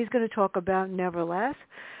Wells, and he's going to talk about Neverlast.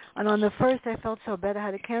 And on the 1st, I felt so bad I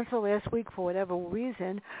had to cancel last week for whatever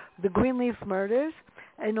reason, the Greenleaf Murders.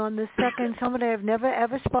 And on the 2nd, somebody I've never,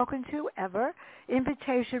 ever spoken to, ever,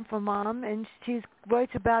 Invitation for Mom, and she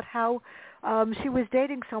writes about how she was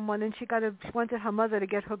dating someone and she wanted her mother to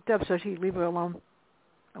get hooked up so she'd leave her alone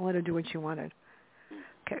and let her do what she wanted.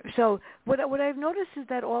 Okay, so what I've noticed is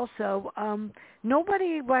that also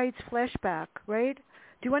nobody writes flashback, right?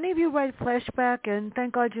 Do any of you write flashback? And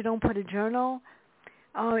thank God you don't put a journal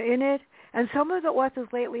in it. And some of the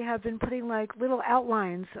authors lately have been putting like little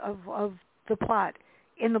outlines of the plot.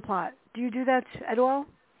 In the plot. Do you do that at all?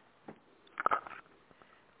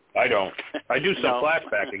 I don't. I do some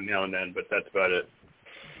flashbacking now and then, but that's about it.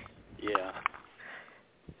 Yeah.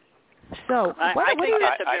 So, I don't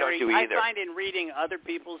do either. I find in reading other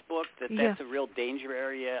people's books that's a real danger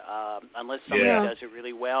area, unless somebody does it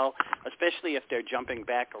really well, especially if they're jumping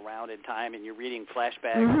back around in time and you're reading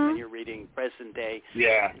flashbacks and you're reading present day.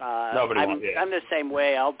 Yeah. I'm the same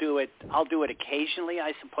way. I'll do it occasionally,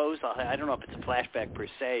 I suppose. I don't know if it's a flashback per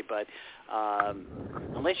se, but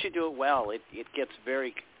unless you do it well, it gets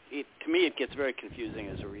very confusing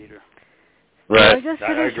as a reader. Right. I just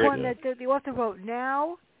finished one that the author wrote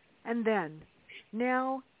now and then.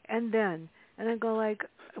 And I go like,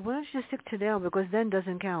 why don't you just stick to now, because then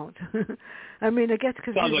doesn't count. It gets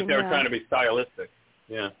confusing. Sounds like they're trying to be stylistic.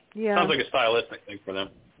 Yeah. Sounds like a stylistic thing for them.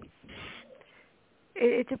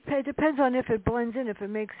 It depends on if it blends in, if it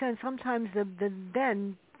makes sense. Sometimes the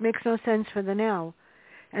then makes no sense for the now,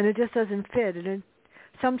 and it just doesn't fit. And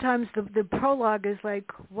sometimes the prologue is like,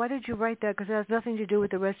 why did you write that? Because it has nothing to do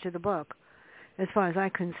with the rest of the book, as far as I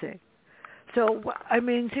can see. So,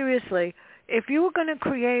 seriously, if you were going to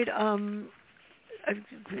create a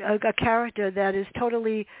character that is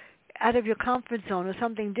totally out of your comfort zone or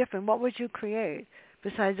something different, what would you create?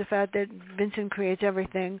 Besides the fact that Vincent creates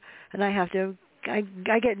everything, and I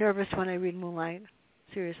get nervous when I read Moonlight.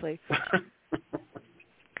 Seriously,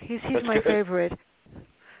 he's my favorite.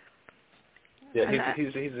 Yeah,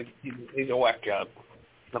 he's a whack job.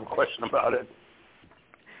 No question about it.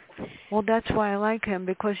 Well, that's why I like him,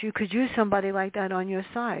 because you could use somebody like that on your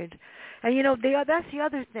side. And, that's the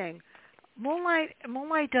other thing.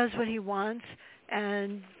 Moonlight does what he wants,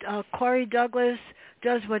 and Corey Douglas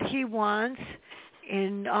does what he wants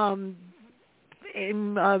in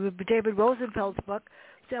David Rosenfeld's book.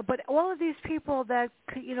 So, but all of these people that,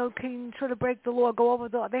 can sort of break the law, go over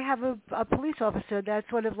the law, they have a police officer that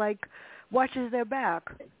sort of like watches their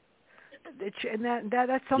back. And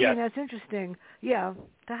that's something that's interesting. Yeah.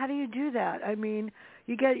 So how do you do that?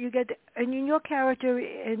 You get, and in your character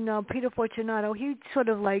in Peter Fortunato, he sort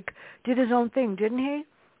of like did his own thing, didn't he?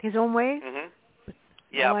 His own way. Mm-hmm.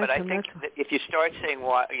 Yeah, like but I him. think that if you start saying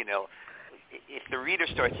why, if the reader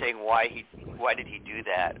starts saying why did he do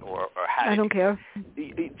that, or how did I don't care.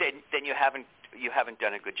 Then you haven't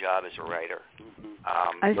done a good job as a writer.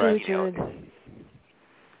 I see what you did.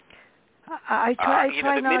 I try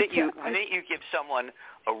the not minute to. The minute you give someone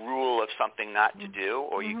a rule of something not to do,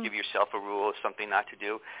 or you give yourself a rule of something not to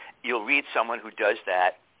do, you'll read someone who does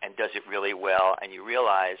that and does it really well, and you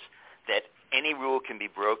realize that any rule can be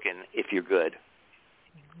broken if you're good.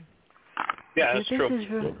 Yeah, that's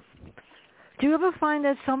true. Do you ever find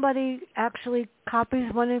that somebody actually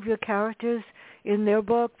copies one of your characters in their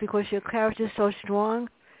book because your character is so strong?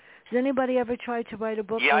 Has anybody ever tried to write a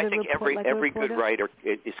book? Yeah, I think every good writer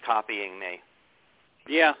is copying me.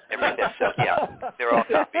 Yeah. They're all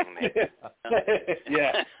copying me.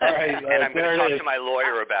 Yeah. All right. And I'm going to talk to my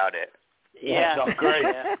lawyer about it. Yeah. Oh, great.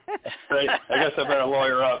 Great. I guess I better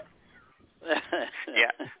lawyer up.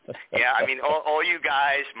 Yeah. I mean, all you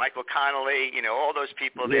guys, Michael Connolly, all those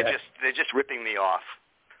people, they're just ripping me off.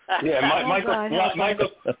 Yeah,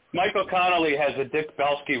 Michael Connolly has a Dick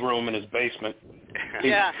Belsky room in his basement.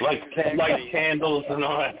 Yeah, like candles and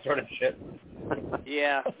all that sort of shit.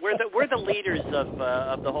 Yeah, we're the leaders of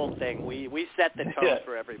the whole thing. We set the tone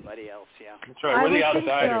for everybody else. Yeah, that's right. We're the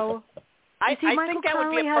outsiders. So. I think that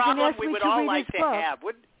would be a problem we would all like to have.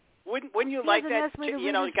 Wouldn't you like that?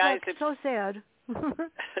 Guys. It's so sad.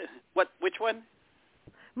 Which one?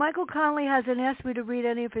 Michael Connolly hasn't asked me to read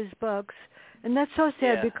any of his books, and that's so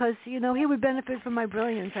sad because he would benefit from my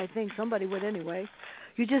brilliance. I think somebody would anyway.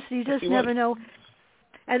 You just never know.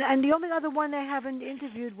 And the only other one I haven't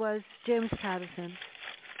interviewed was James Patterson,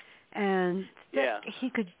 and he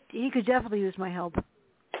could definitely use my help.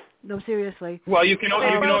 No, seriously. Well, you can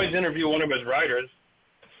always interview one of his writers.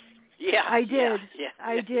 Yeah, I did.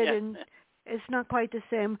 I did, and it's not quite the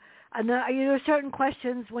same. And there are certain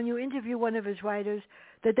questions when you interview one of his writers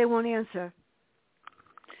that they won't answer.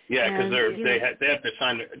 Yeah, because they have to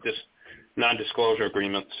sign just non-disclosure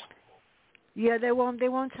agreements. Yeah, they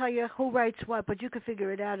won't tell you who writes what, but you can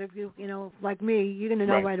figure it out if you like me, you're going to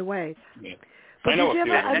know right away. Yeah. But I know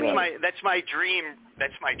that's my dream.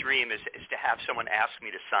 That's my dream is to have someone ask me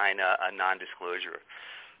to sign a non-disclosure.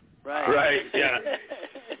 Right. Yeah.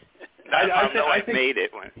 I think made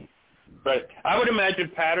it. Right. I would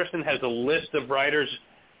imagine Patterson has a list of writers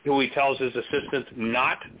who he tells his assistants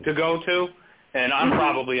not to go to, and I'm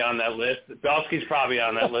probably on that list. Belsky's probably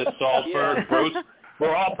on that list. Salzberg, Bruce,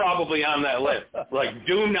 we're all probably on that list. Like,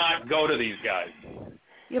 do not go to these guys.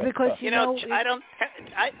 Yeah, because I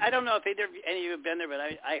don't know if any of you have been there, but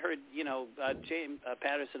I heard James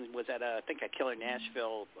Patterson was at I think at Killer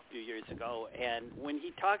Nashville a few years ago, and when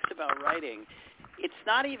he talks about writing, it's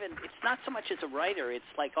not so much as a writer. It's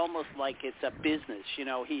like almost like it's a business. He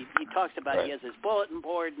talks about he has his bulletin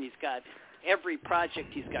board and he's got every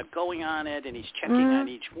project he's got going on it, and he's checking on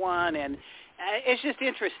each one, and it's just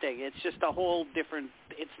interesting. It's just a whole different.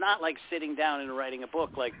 It's not like sitting down and writing a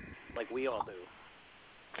book like we all do.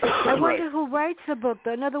 I wonder who writes the book,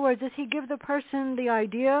 though. In other words, does he give the person the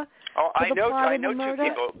idea? Oh, I know two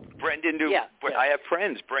people. Brendan Dubois. I have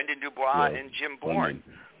friends, Brendan Dubois and Jim Bourne.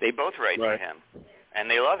 They both write for him, and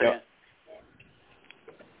they love it.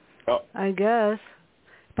 Oh. I guess.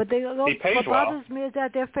 But what bothers me is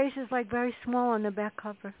that their face is like very small on the back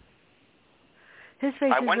cover. His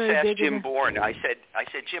face I is once very asked big. Jim Bourne, I said,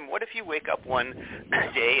 Jim, what if you wake up one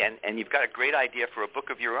day and you've got a great idea for a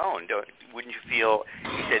book of your own? Wouldn't you feel?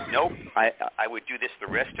 He said, nope. I would do this the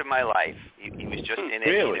rest of my life. He was just in it.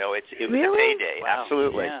 Really? It was a payday. Wow.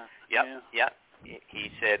 Absolutely. Yeah. Yep.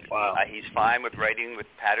 He said he's fine with writing with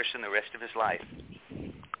Patterson the rest of his life.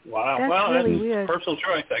 Wow. That's really weird. Personal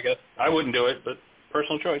choice, I guess. I wouldn't do it, but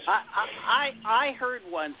personal choice. I heard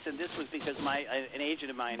once, and this was because an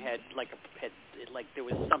agent of mine had there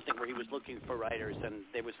was something where he was looking for writers, and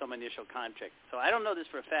there was some initial contract. So I don't know this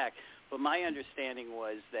for a fact, but my understanding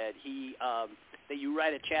was that that you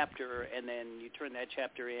write a chapter and then you turn that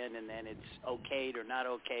chapter in, and then it's okayed or not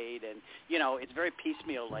okayed, and it's very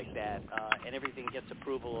piecemeal like that, and everything gets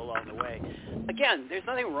approval along the way. Again, there's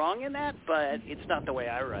nothing wrong in that, but it's not the way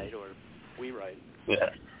I write or we write. Yeah.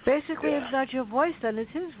 Basically, it's not your voice, then.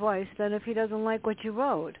 It's his voice, then, if he doesn't like what you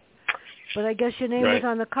wrote. But I guess your name is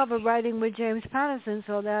on the cover, writing with James Patterson,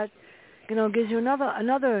 so that, gives you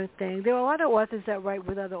another thing. There are a lot of authors that write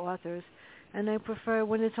with other authors, and I prefer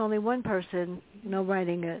when it's only one person,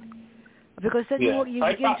 writing it. Because then you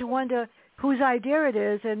begin to wonder whose idea it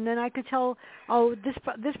is, and then I could tell,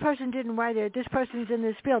 this person didn't write it, this person's in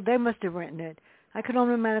this field, they must have written it. I could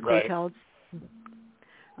automatically tell.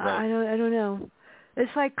 I don't know.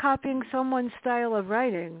 It's like copying someone's style of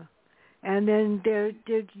writing. And then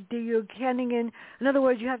you're handing in other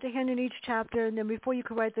words, you have to hand in each chapter, and then before you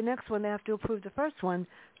can write the next one, they have to approve the first one.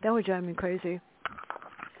 That would drive me crazy.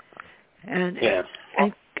 And yeah.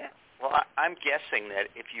 Well, I'm guessing that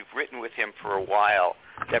if you've written with him for a while,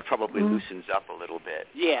 that probably loosens up a little bit.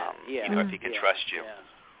 Yeah. You know, if he can trust you. Yeah.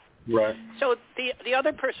 Right. So the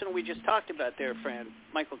other person we just talked about there, friend,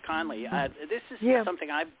 Michael Conley, this is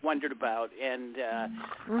something I've wondered about, and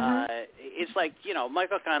it's like, you know,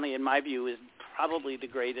 Michael Conley, in my view, is probably the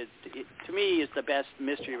greatest, to me, is the best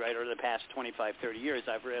mystery writer of the past 25, 30 years.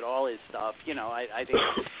 I've read all his stuff. You know, I think,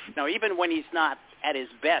 you know, even when he's not at his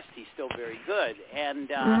best, he's still very good. And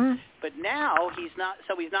but now he's not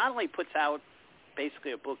only puts out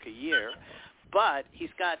basically a book a year, but he's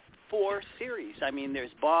got 4 series. I mean,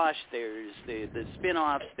 there's Bosch, there's the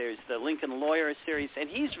spin-offs, there's the Lincoln Lawyer series, and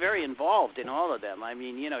he's very involved in all of them. I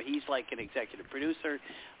mean, you know, he's like an executive producer.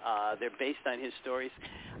 They're based on his stories.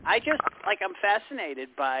 I just, like, I'm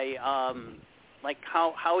fascinated by, like,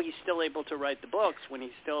 how he's still able to write the books when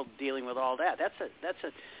he's still dealing with all that.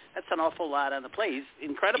 That's an awful lot on the plate. He's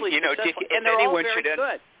incredibly successful, Dick, and they're all very good.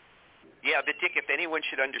 Yeah, but Dick, if anyone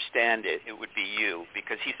should understand it, it would be you,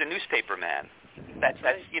 because he's a newspaper man. That's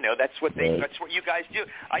you know, that's what you guys do.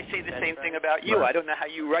 I say the same thing about you. I don't know how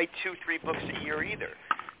you write 2-3 books a year either.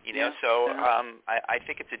 You know, so I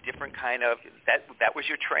think it's a different kind of that was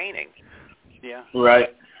your training. Yeah.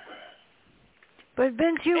 Right. But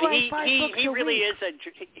Vince, you write 5 books he a really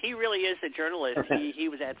week. He really is a journalist. he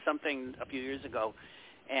was at something a few years ago,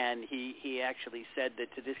 and he actually said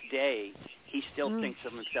that to this day he still thinks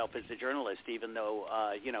of himself as a journalist, even though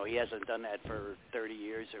you know, he hasn't done that for 30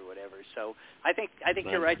 years or whatever. So I think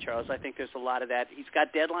you're right, Charles. I think there's a lot of that. He's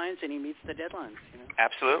got deadlines, and he meets the deadlines. You know?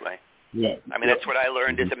 Absolutely. Yeah. I mean, that's what I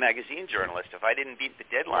learned as a magazine journalist. If I didn't beat the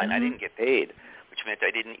deadline, I didn't get paid, which meant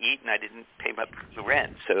I didn't eat and I didn't pay the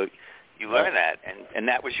rent. So you learn that, and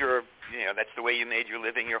that was your, you know, that's the way you made your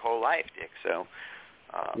living your whole life, Dick. So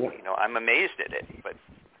you know, I'm amazed at it, but.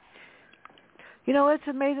 You know, it's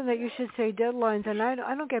amazing that you should say deadlines, and I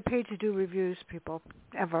don't get paid to do reviews, people,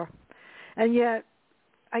 ever. And yet,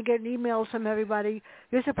 I get emails from everybody,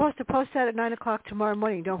 you're supposed to post that at 9 o'clock tomorrow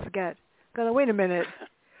morning, don't forget. I'm going, wait a minute.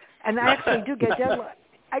 And I actually do get deadlines.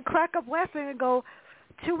 I crack up laughing and go,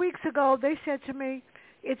 2 weeks ago, they said to me,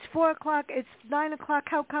 it's 4 o'clock, it's 9 o'clock,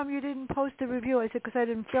 how come you didn't post the review? I said, because I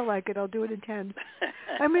didn't feel like it, I'll do it at 10.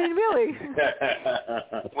 I mean, really.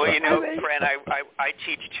 Well, you know, Fran, I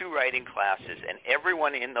teach 2 writing classes, and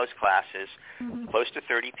everyone in those classes, close to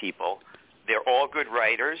 30 people, they're all good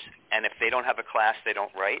writers, and if they don't have a class, they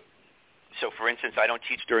don't write. So, for instance, I don't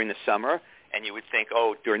teach during the summer, and you would think,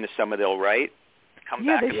 oh, during the summer they'll write. Come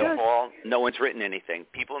back in the fall, no one's written anything.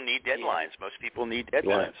 People need deadlines. Most people need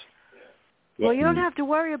deadlines. Well, you don't have to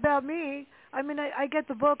worry about me. I mean, I get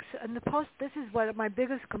the books, and the post, this is what my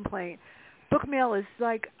biggest complaint. Book mail is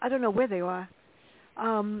like, I don't know where they are.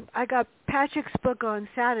 I got Patrick's book on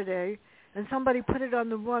Saturday, and somebody put it on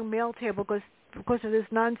the wrong mail table because of this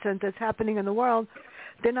nonsense that's happening in the world.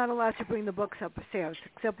 They're not allowed to bring the books upstairs,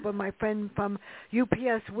 except when my friend from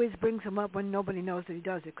UPS Wiz brings them up when nobody knows that he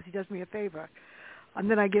does it, because he does me a favor. And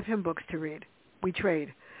then I give him books to read. We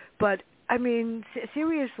trade. But, I mean,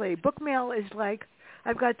 seriously, book mail is like,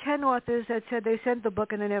 I've got 10 authors that said they sent the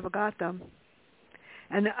book and they never got them.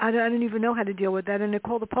 And I don't even know how to deal with that. And they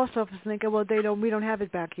call the post office and they go, well, we don't have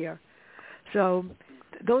it back here. So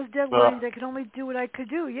those deadlines, I can only do what I could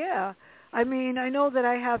do, yeah. I mean, I know that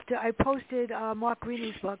I posted Mark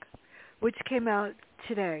Greeny's book, which came out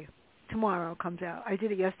today. Tomorrow comes out. I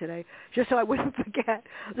did it yesterday, just so I wouldn't forget.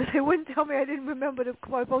 They wouldn't tell me I didn't remember to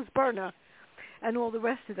post Burner and all the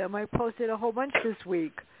rest of them. I posted a whole bunch this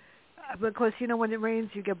week because, you know, when it rains,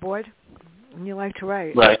 you get bored and you like to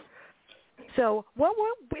write. Right. So what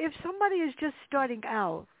if somebody is just starting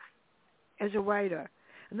out as a writer?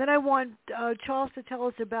 And then I want Charles to tell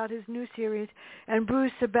us about his new series and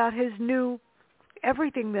Bruce about his new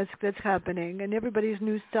everything that's happening and everybody's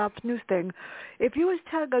new thing. If you was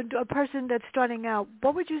telling a person that's starting out,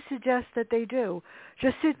 what would you suggest that they do?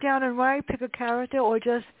 Just sit down and write, pick a character, or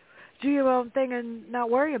just do your own thing and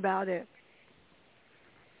not worry about it?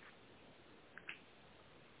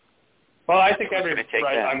 Well, I think every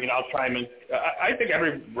writer, I mean, I'll chime in. I think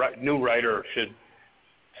every new writer should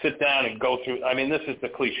sit down and go through, I mean, this is the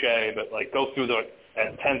cliche, but like go through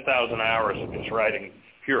at 10,000 hours of just writing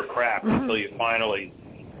pure crap until you finally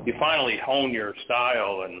hone your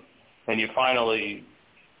style and you finally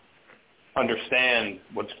understand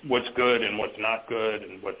what's good and what's not good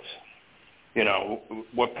and what's, you know,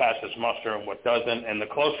 what passes muster and what doesn't. And the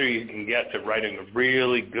closer you can get to writing a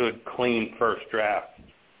really good, clean first draft,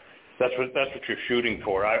 That's what you're shooting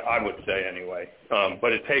for. I would say anyway.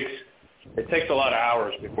 But it takes a lot of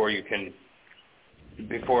hours before you can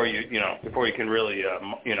really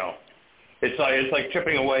it's like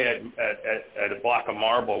chipping away at a block of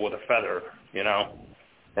marble with a feather,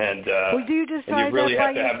 and well, do you and you really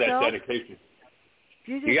have to have that dedication.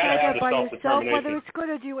 Do you decide that by yourself self-determination. whether it's good,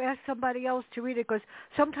 or do you ask somebody else to read it? Because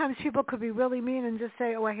sometimes people could be really mean and just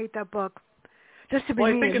say, "Oh, I hate that book," just to be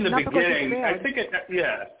mean. I think in the not beginning,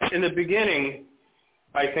 in the beginning,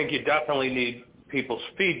 I think you definitely need people's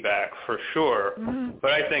feedback for sure. Mm-hmm.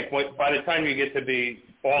 But I think by the time you get to be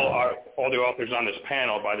all the authors on this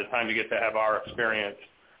panel, by the time you get to have our experience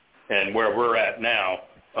and where we're at now,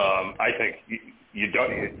 I think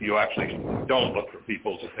you actually don't look for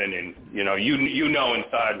people's opinion. You know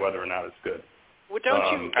inside whether or not it's good. Well,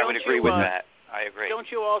 I would agree with that. I agree. Don't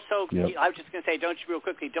you also? Yep. I was just going to say, don't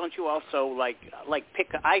you also pick?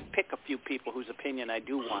 I pick a few people whose opinion I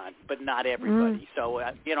do want, but not everybody. Mm. So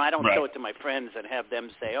I don't show it to my friends and have them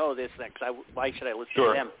say, "Oh, this next. Why should I listen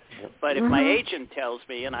to them?" But if my agent tells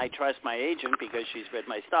me, and I trust my agent because she's read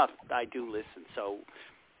my stuff, I do listen. So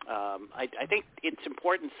I think it's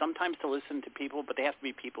important sometimes to listen to people, but they have to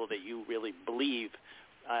be people that you really believe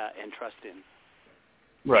and trust in.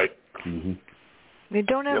 Right. Mm-hmm. I mean,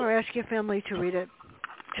 don't ever ask your family to read it.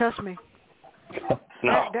 Trust me.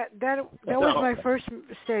 No. That was my first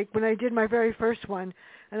mistake when I did my very first one.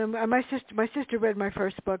 And my sister read my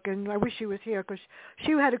first book, and I wish she was here because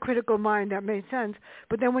she had a critical mind that made sense.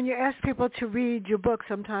 But then when you ask people to read your book,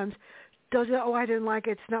 sometimes I didn't like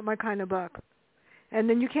it. It's not my kind of book. And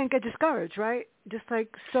then you can't get discouraged, right? Just like,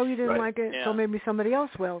 so you didn't like it, so maybe somebody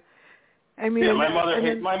else will. I mean,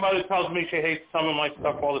 my mother tells me she hates some of my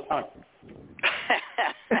stuff all the time.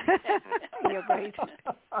 You're right.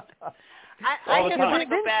 I just want to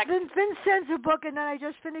go back. Vince sends a book, and then I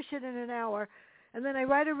just finish it in an hour. And then I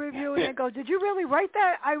write a review, and I go, "Did you really write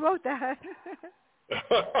that?" I wrote that.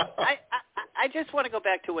 I just want to go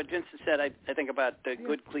back to what Vincent said. I think about the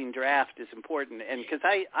good, clean draft is important, and because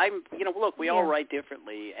I'm look, we all write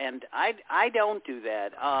differently, and I don't do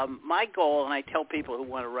that. My goal, and I tell people who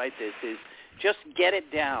want to write this, is just get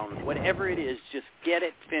it down. Whatever it is, just get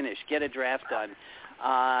it finished, get a draft done.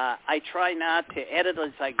 I try not to edit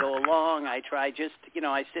as I go along. I try just,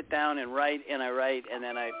 I sit down and write, and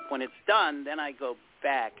then when it's done, then I go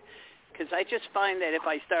back. Because I just find that if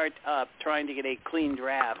I start trying to get a clean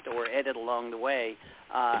draft or edit along the way,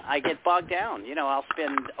 I get bogged down. I'll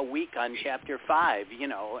spend a week on chapter 5,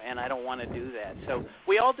 and I don't want to do that. So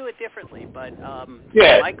we all do it differently, but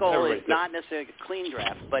my goal is not necessarily a clean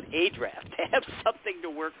draft, but a draft, to have something to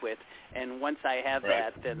work with. And once I have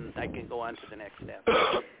that, then I can go on to the next step.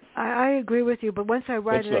 I agree with you, but once I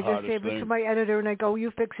write it, I just give it to my editor, and I go,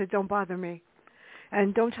 "You fix it, don't bother me.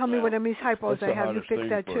 And don't tell me what these typos I have. You fix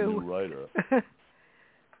that too." For a new writer,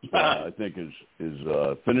 I think is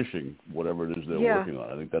finishing whatever it is they're working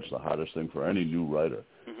on. I think that's the hardest thing for any new writer,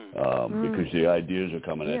 because the ideas are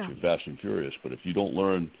coming at you fast and furious. But if you don't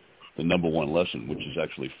learn the number one lesson, which is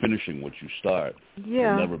actually finishing what you start,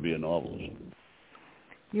 you'll never be a novelist.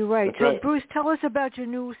 You're right. That's So, right. Bruce, tell us about your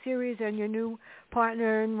new series and your new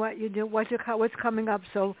partner and what you do, what's coming up.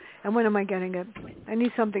 So, and when am I getting it? I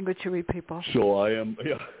need something good to read, people. So I am. I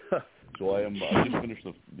just finished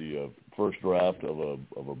the first draft of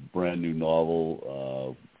a brand new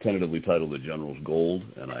novel, tentatively titled "The General's Gold,"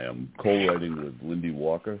 and I am co-writing with Lindy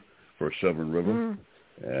Walker for Severn River,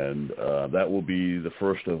 and that will be the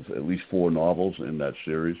first of at least 4 novels in that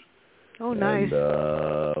series. Oh, nice.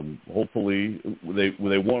 And hopefully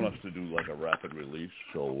they want us to do like a rapid release,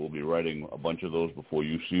 so we'll be writing a bunch of those before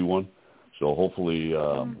you see one. So hopefully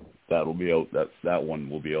that will be out. That one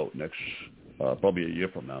will be out next probably a year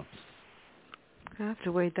from now. I have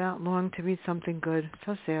to wait that long to read something good.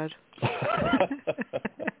 So sad.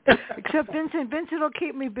 Except Vincent. Vincent will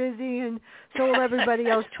keep me busy, and so will everybody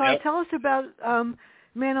else. Tell us about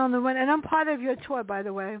Man on the Run, and I'm part of your tour, by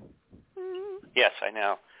the way. Yes, I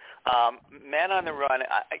know. Man on the Run.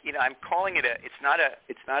 I'm calling it it's not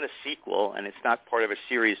a sequel, and it's not part of a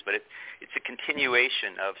series, but it's a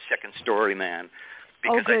continuation of Second Story Man,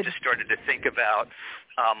 because I just started to think about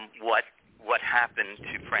what happened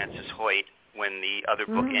to Francis Hoyt when the other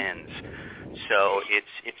book ends. So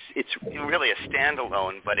it's really a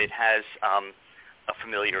standalone, but it has a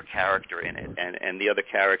familiar character in it, and the other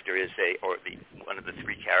character is one of the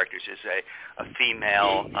 3 characters is a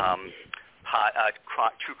female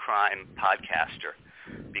true crime podcaster,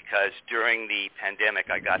 because during the pandemic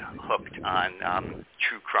I got hooked on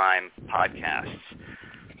true crime podcasts.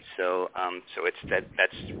 So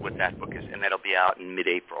that's what that book is, and that'll be out in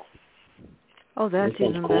mid-April. Oh, that's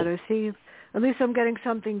even better. See, At least I'm getting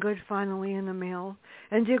something good finally in the mail.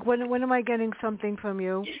 And Dick, when am I getting something from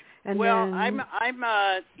you? And well, then... I'm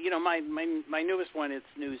my newest one, It's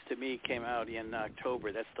News to Me, came out in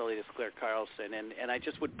October. That's the latest Claire Carlson, and I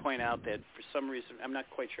just would point out that for some reason, I'm not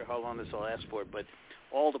quite sure how long this will last for, but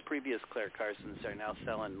all the previous Claire Carsons are now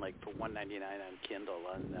selling like for $1.99 on Kindle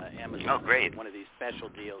on Amazon. Oh, great! One of these special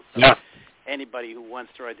deals. So Yeah. Anybody who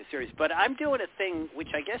wants to write the series, but I'm doing a thing which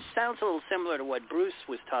I guess sounds a little similar to what Bruce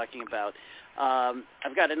was talking about.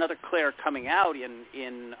 I've got another Claire coming out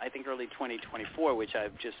in I think early 2024, which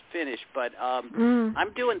I've just finished. But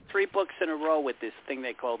I'm doing 3 books in a row with this thing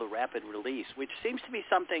they call the rapid release, which seems to be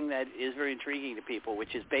something that is very intriguing to people,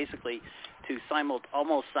 which is basically to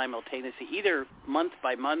almost simultaneously, either month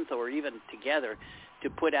by month or even together, to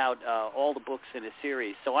put out all the books in a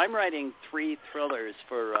series. So I'm writing 3 thrillers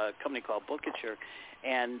for a company called Bookature,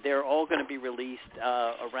 and they're all going to be released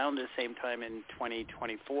around the same time in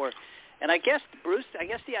 2024. And I guess, Bruce,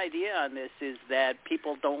 the idea on this is that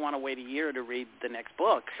people don't want to wait a year to read the next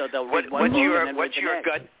book, so they'll read one book and then read the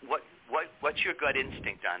next. What's your gut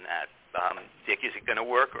instinct on that, Dick? Is it going to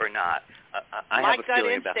work or not? I My have a gut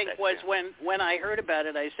feeling about instinct that, was too. when I heard about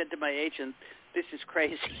it, I said to my agent, "This is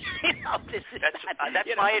crazy." That's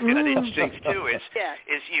my gut instinct too.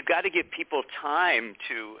 Is you got to give people time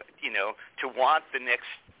to want the next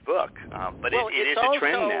book. But well, it is also a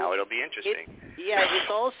trend now. It'll be interesting.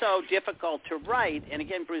 It's also difficult to write. And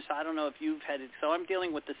again, Bruce, I don't know if you've had it. So I'm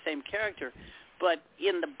dealing with the same character, but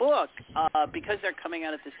in the book, because they're coming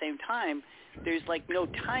out at the same time, there's like no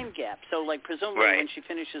time gap. So like presumably when she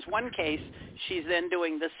finishes one case, she's then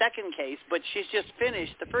doing the second case, but she's just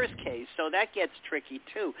finished the first case. So that gets tricky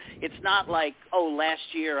too. It's not like, oh, last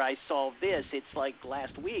year I solved this. It's like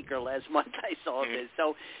last week or last month I solved this.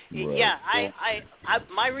 So I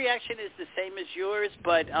my reaction is the same as yours,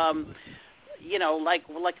 but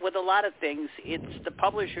like with a lot of things, it's the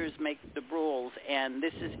publishers make the rules, and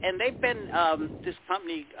they've been this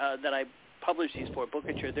company that I publish these for,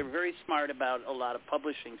 Bookature, they're very smart about a lot of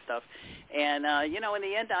publishing stuff, and in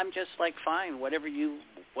the end, I'm just like, fine, whatever you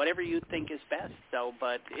think is best. So,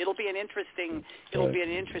 but it'll be an interesting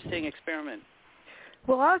experiment.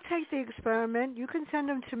 Well, I'll take the experiment. You can send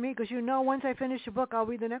them to me because once I finish a book, I'll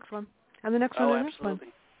read the next one, and the next one, and this one.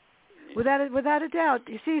 Without a doubt.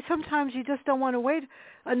 You see, sometimes you just don't want to wait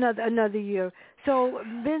another year. So,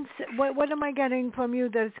 Vince, what am I getting from you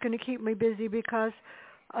that's going to keep me busy? Because,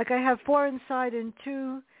 like, I have 4 inside and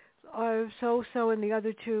 2 are so-so, and the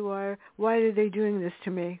other 2 are, why are they doing this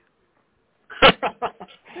to me?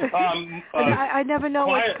 I never know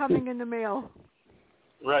what's coming in the mail.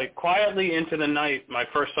 Right. Quietly Into the Night, my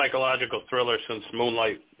first psychological thriller since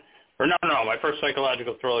Moonlight. Or no, my first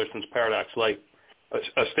psychological thriller since Paradox Light.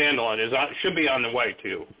 A standalone should be on the way to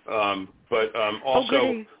you.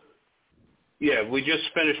 Also, we just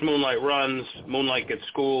finished Moonlight Runs. Moonlight Gets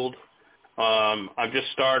Schooled. I'm just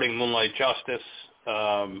starting Moonlight Justice.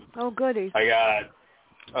 Goody. I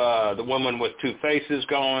got The Woman with Two Faces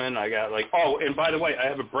going. I got and by the way, I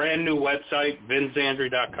have a brand new website,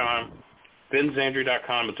 VinZandri.com.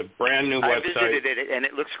 VinZandri.com. It's a brand new website. I visited it and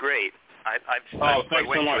it looks great. I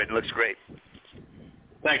went to it. It looks great.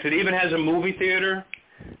 Thanks. It even has a movie theater,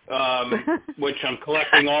 which I'm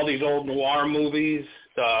collecting all these old noir movies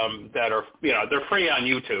that are, they're free on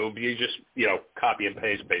YouTube. You just, copy and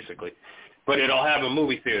paste basically. But it'll have a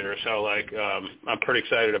movie theater, so I'm pretty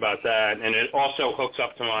excited about that. And it also hooks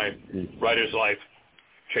up to my Writer's Life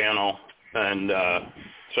channel, and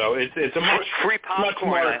so it's a much free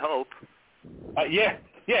popcorn, I hope. Yeah,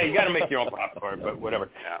 you got to make your own popcorn, but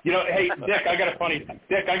whatever. Yeah. Hey, Dick, I got a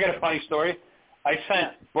funny story. I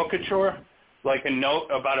sent Bookature a note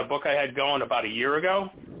about a book I had going about a year ago.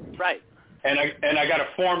 Right. And I got a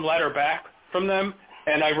form letter back from them,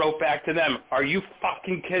 and I wrote back to them, "Are you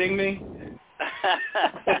fucking kidding me?"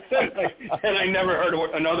 And I never heard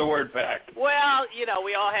another word back. Well,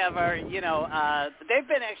 we all have our, they've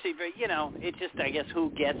been actually very, it's just, I guess, who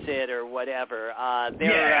gets it or whatever. It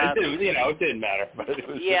didn't matter. But it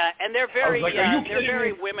was and they're very, they're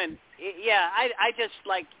very women. Yeah, I just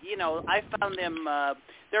I found them.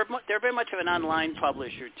 They're very much of an online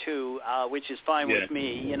publisher too, which is fine with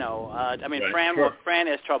me. Fran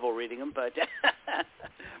has trouble reading them, but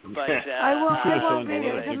I won't read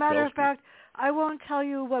it. As a matter of fact, I won't tell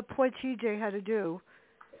you what poor TJ had to do,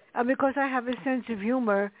 because I have a sense of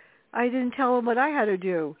humor. I didn't tell him what I had to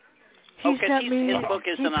do. He sent me. His book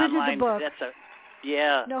is an online.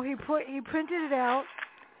 No, he printed it out.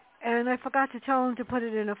 And I forgot to tell him to put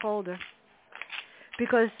it in a folder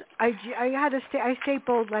because I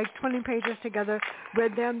stapled 20 pages together,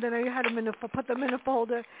 read them, then I had them put them in a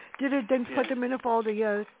folder, did it, then put them in a folder.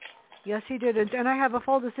 Yeah, Yes, he did. And I have a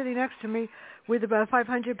folder sitting next to me with about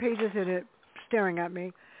 500 pages in it staring at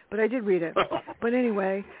me. But I did read it. But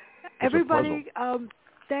anyway, everybody,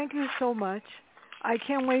 thank you so much. I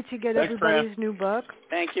can't wait to get everybody's new book.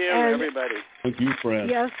 Thank you, everybody. Thank you, Fran.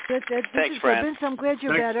 Yes, thanks, Fran. Vince, I'm glad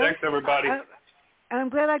you're better. Thanks, everybody. I'm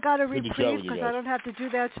glad I got a Good to chat reprieve with you because guys. I don't have to do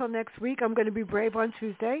that till next week. I'm going to be brave on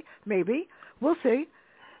Tuesday, maybe. We'll see.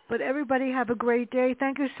 But everybody have a great day.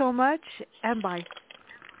 Thank you so much, and bye.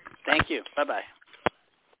 Thank you. Bye-bye.